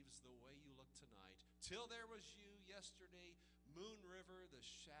Leaves, The Way You Look Tonight, Till There Was You, Yesterday, Moon River, The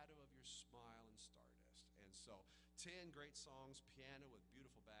Shadow of Your Smile, and Stardust. And so 10 great songs, piano with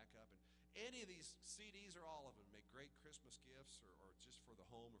beautiful backup. And any of these CDs or all of them make great Christmas gifts or just for the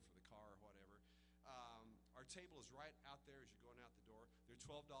home or for the car or whatever. Our table is right out there as you're going out the door. They're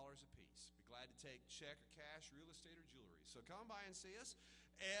 $12 a piece. Be glad to take check or cash, real estate or jewelry. So come by and see us.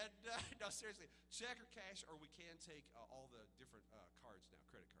 And no, seriously, check or cash, or we can take all the different cards now,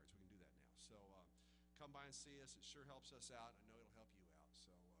 credit cards. We can do that now. So come by and see us. It sure helps us out. I know it'll help you out.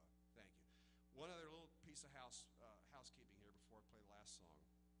 So thank you. One other little piece of housekeeping here before I play the last song.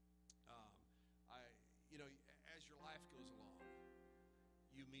 As your life goes along,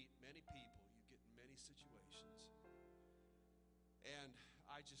 you meet many people. Get in many situations. And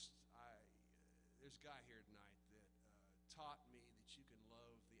there's a guy here tonight that taught me that you can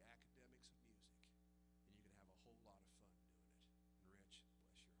love the academics of music and you can have a whole lot of fun doing it. And Rich,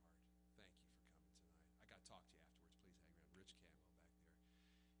 bless your heart, thank you for coming tonight. I got to talk to you afterwards. Please hang around. Rich Canwell back there.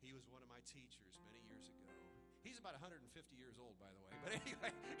 He was one of my teachers many years ago. He's about 150 years old, by the way. But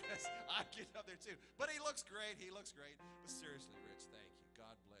anyway, because I'm getting up there too. But he looks great. He looks great. But seriously, Rich, thank you.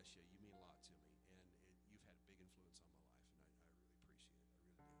 God bless you. You mean a lot to me. And you've had a big influence on my life. And I really appreciate it.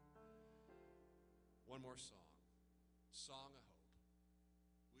 I really do. One more song. Song of Hope.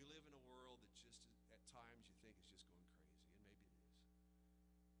 We live in a world that just at times you think is just going crazy. And maybe it is.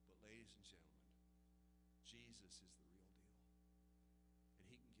 But ladies and gentlemen, Jesus is the real deal. And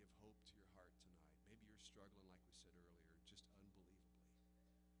he can give hope to your heart tonight. Maybe you're struggling, like we said earlier, just unbelievably.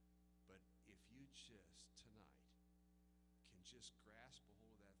 But if you just, tonight, can just grasp a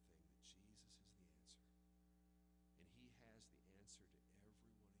hold of that thing, that Jesus is the answer. And he has the answer to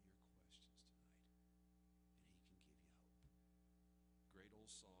every one of your questions tonight.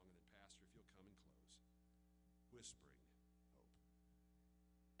 song, and then Pastor, if you'll come and close. Whispering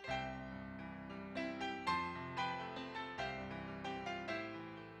Hope.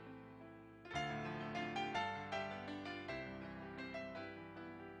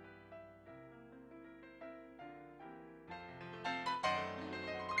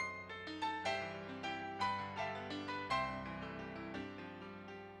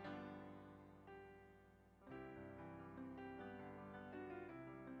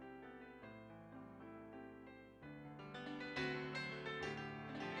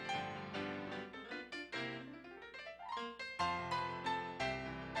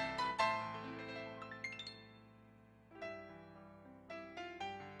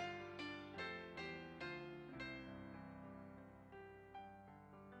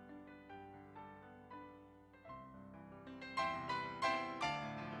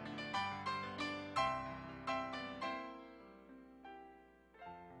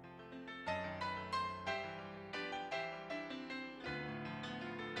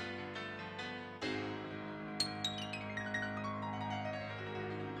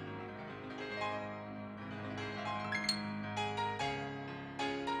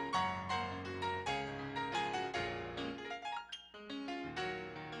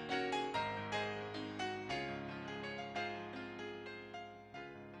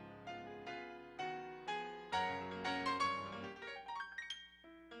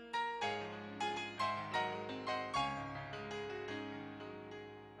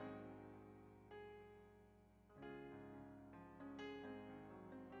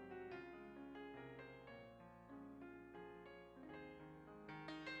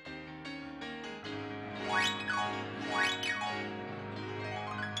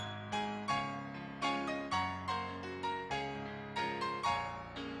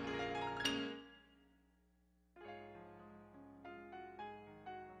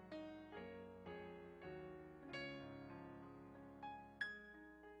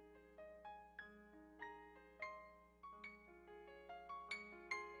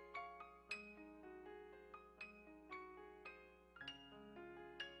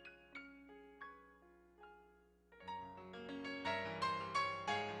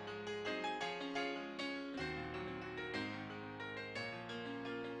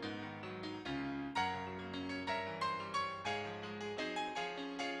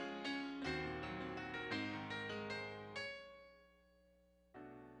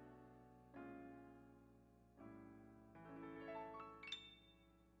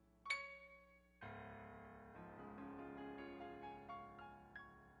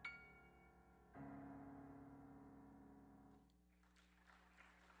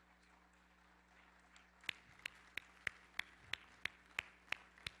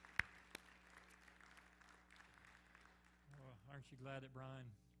 Aren't you glad that Brian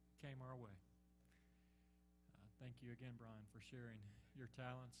came our way? Thank you again, Brian, for sharing your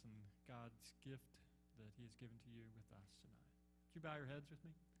talents and God's gift that he has given to you with us tonight. Would you bow your heads with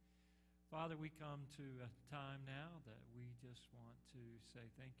me? Father, we come to a time now that we just want to say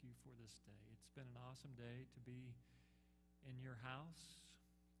thank you for this day. It's been an awesome day to be in your house,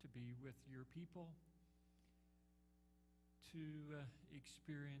 to be with your people, to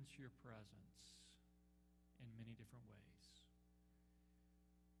experience your presence in many different ways.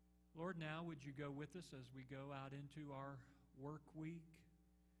 Lord, now would you go with us as we go out into our work week,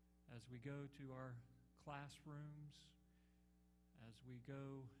 as we go to our classrooms, as we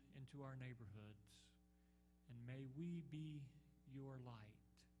go into our neighborhoods, and may we be your light.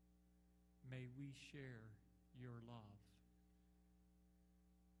 May we share your love.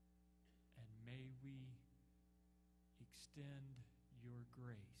 And may we extend your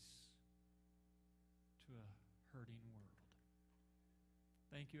grace to a hurting world.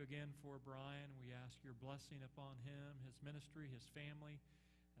 Thank you again for Brian. We ask your blessing upon him, his ministry, his family,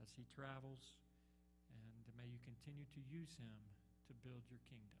 as he travels. And may you continue to use him to build your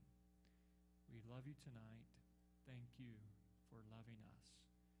kingdom. We love you tonight. Thank you for loving us.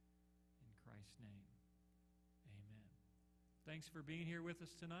 In Christ's name, amen. Thanks for being here with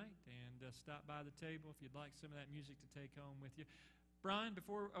us tonight. And stop by the table if you'd like some of that music to take home with you. Brian,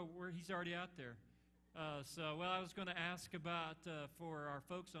 he's already out there. I was going to ask about for our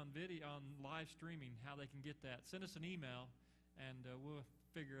folks on video, on live streaming, how they can get that. Send us an email, and we'll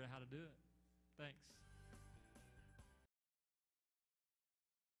figure out how to do it. Thanks.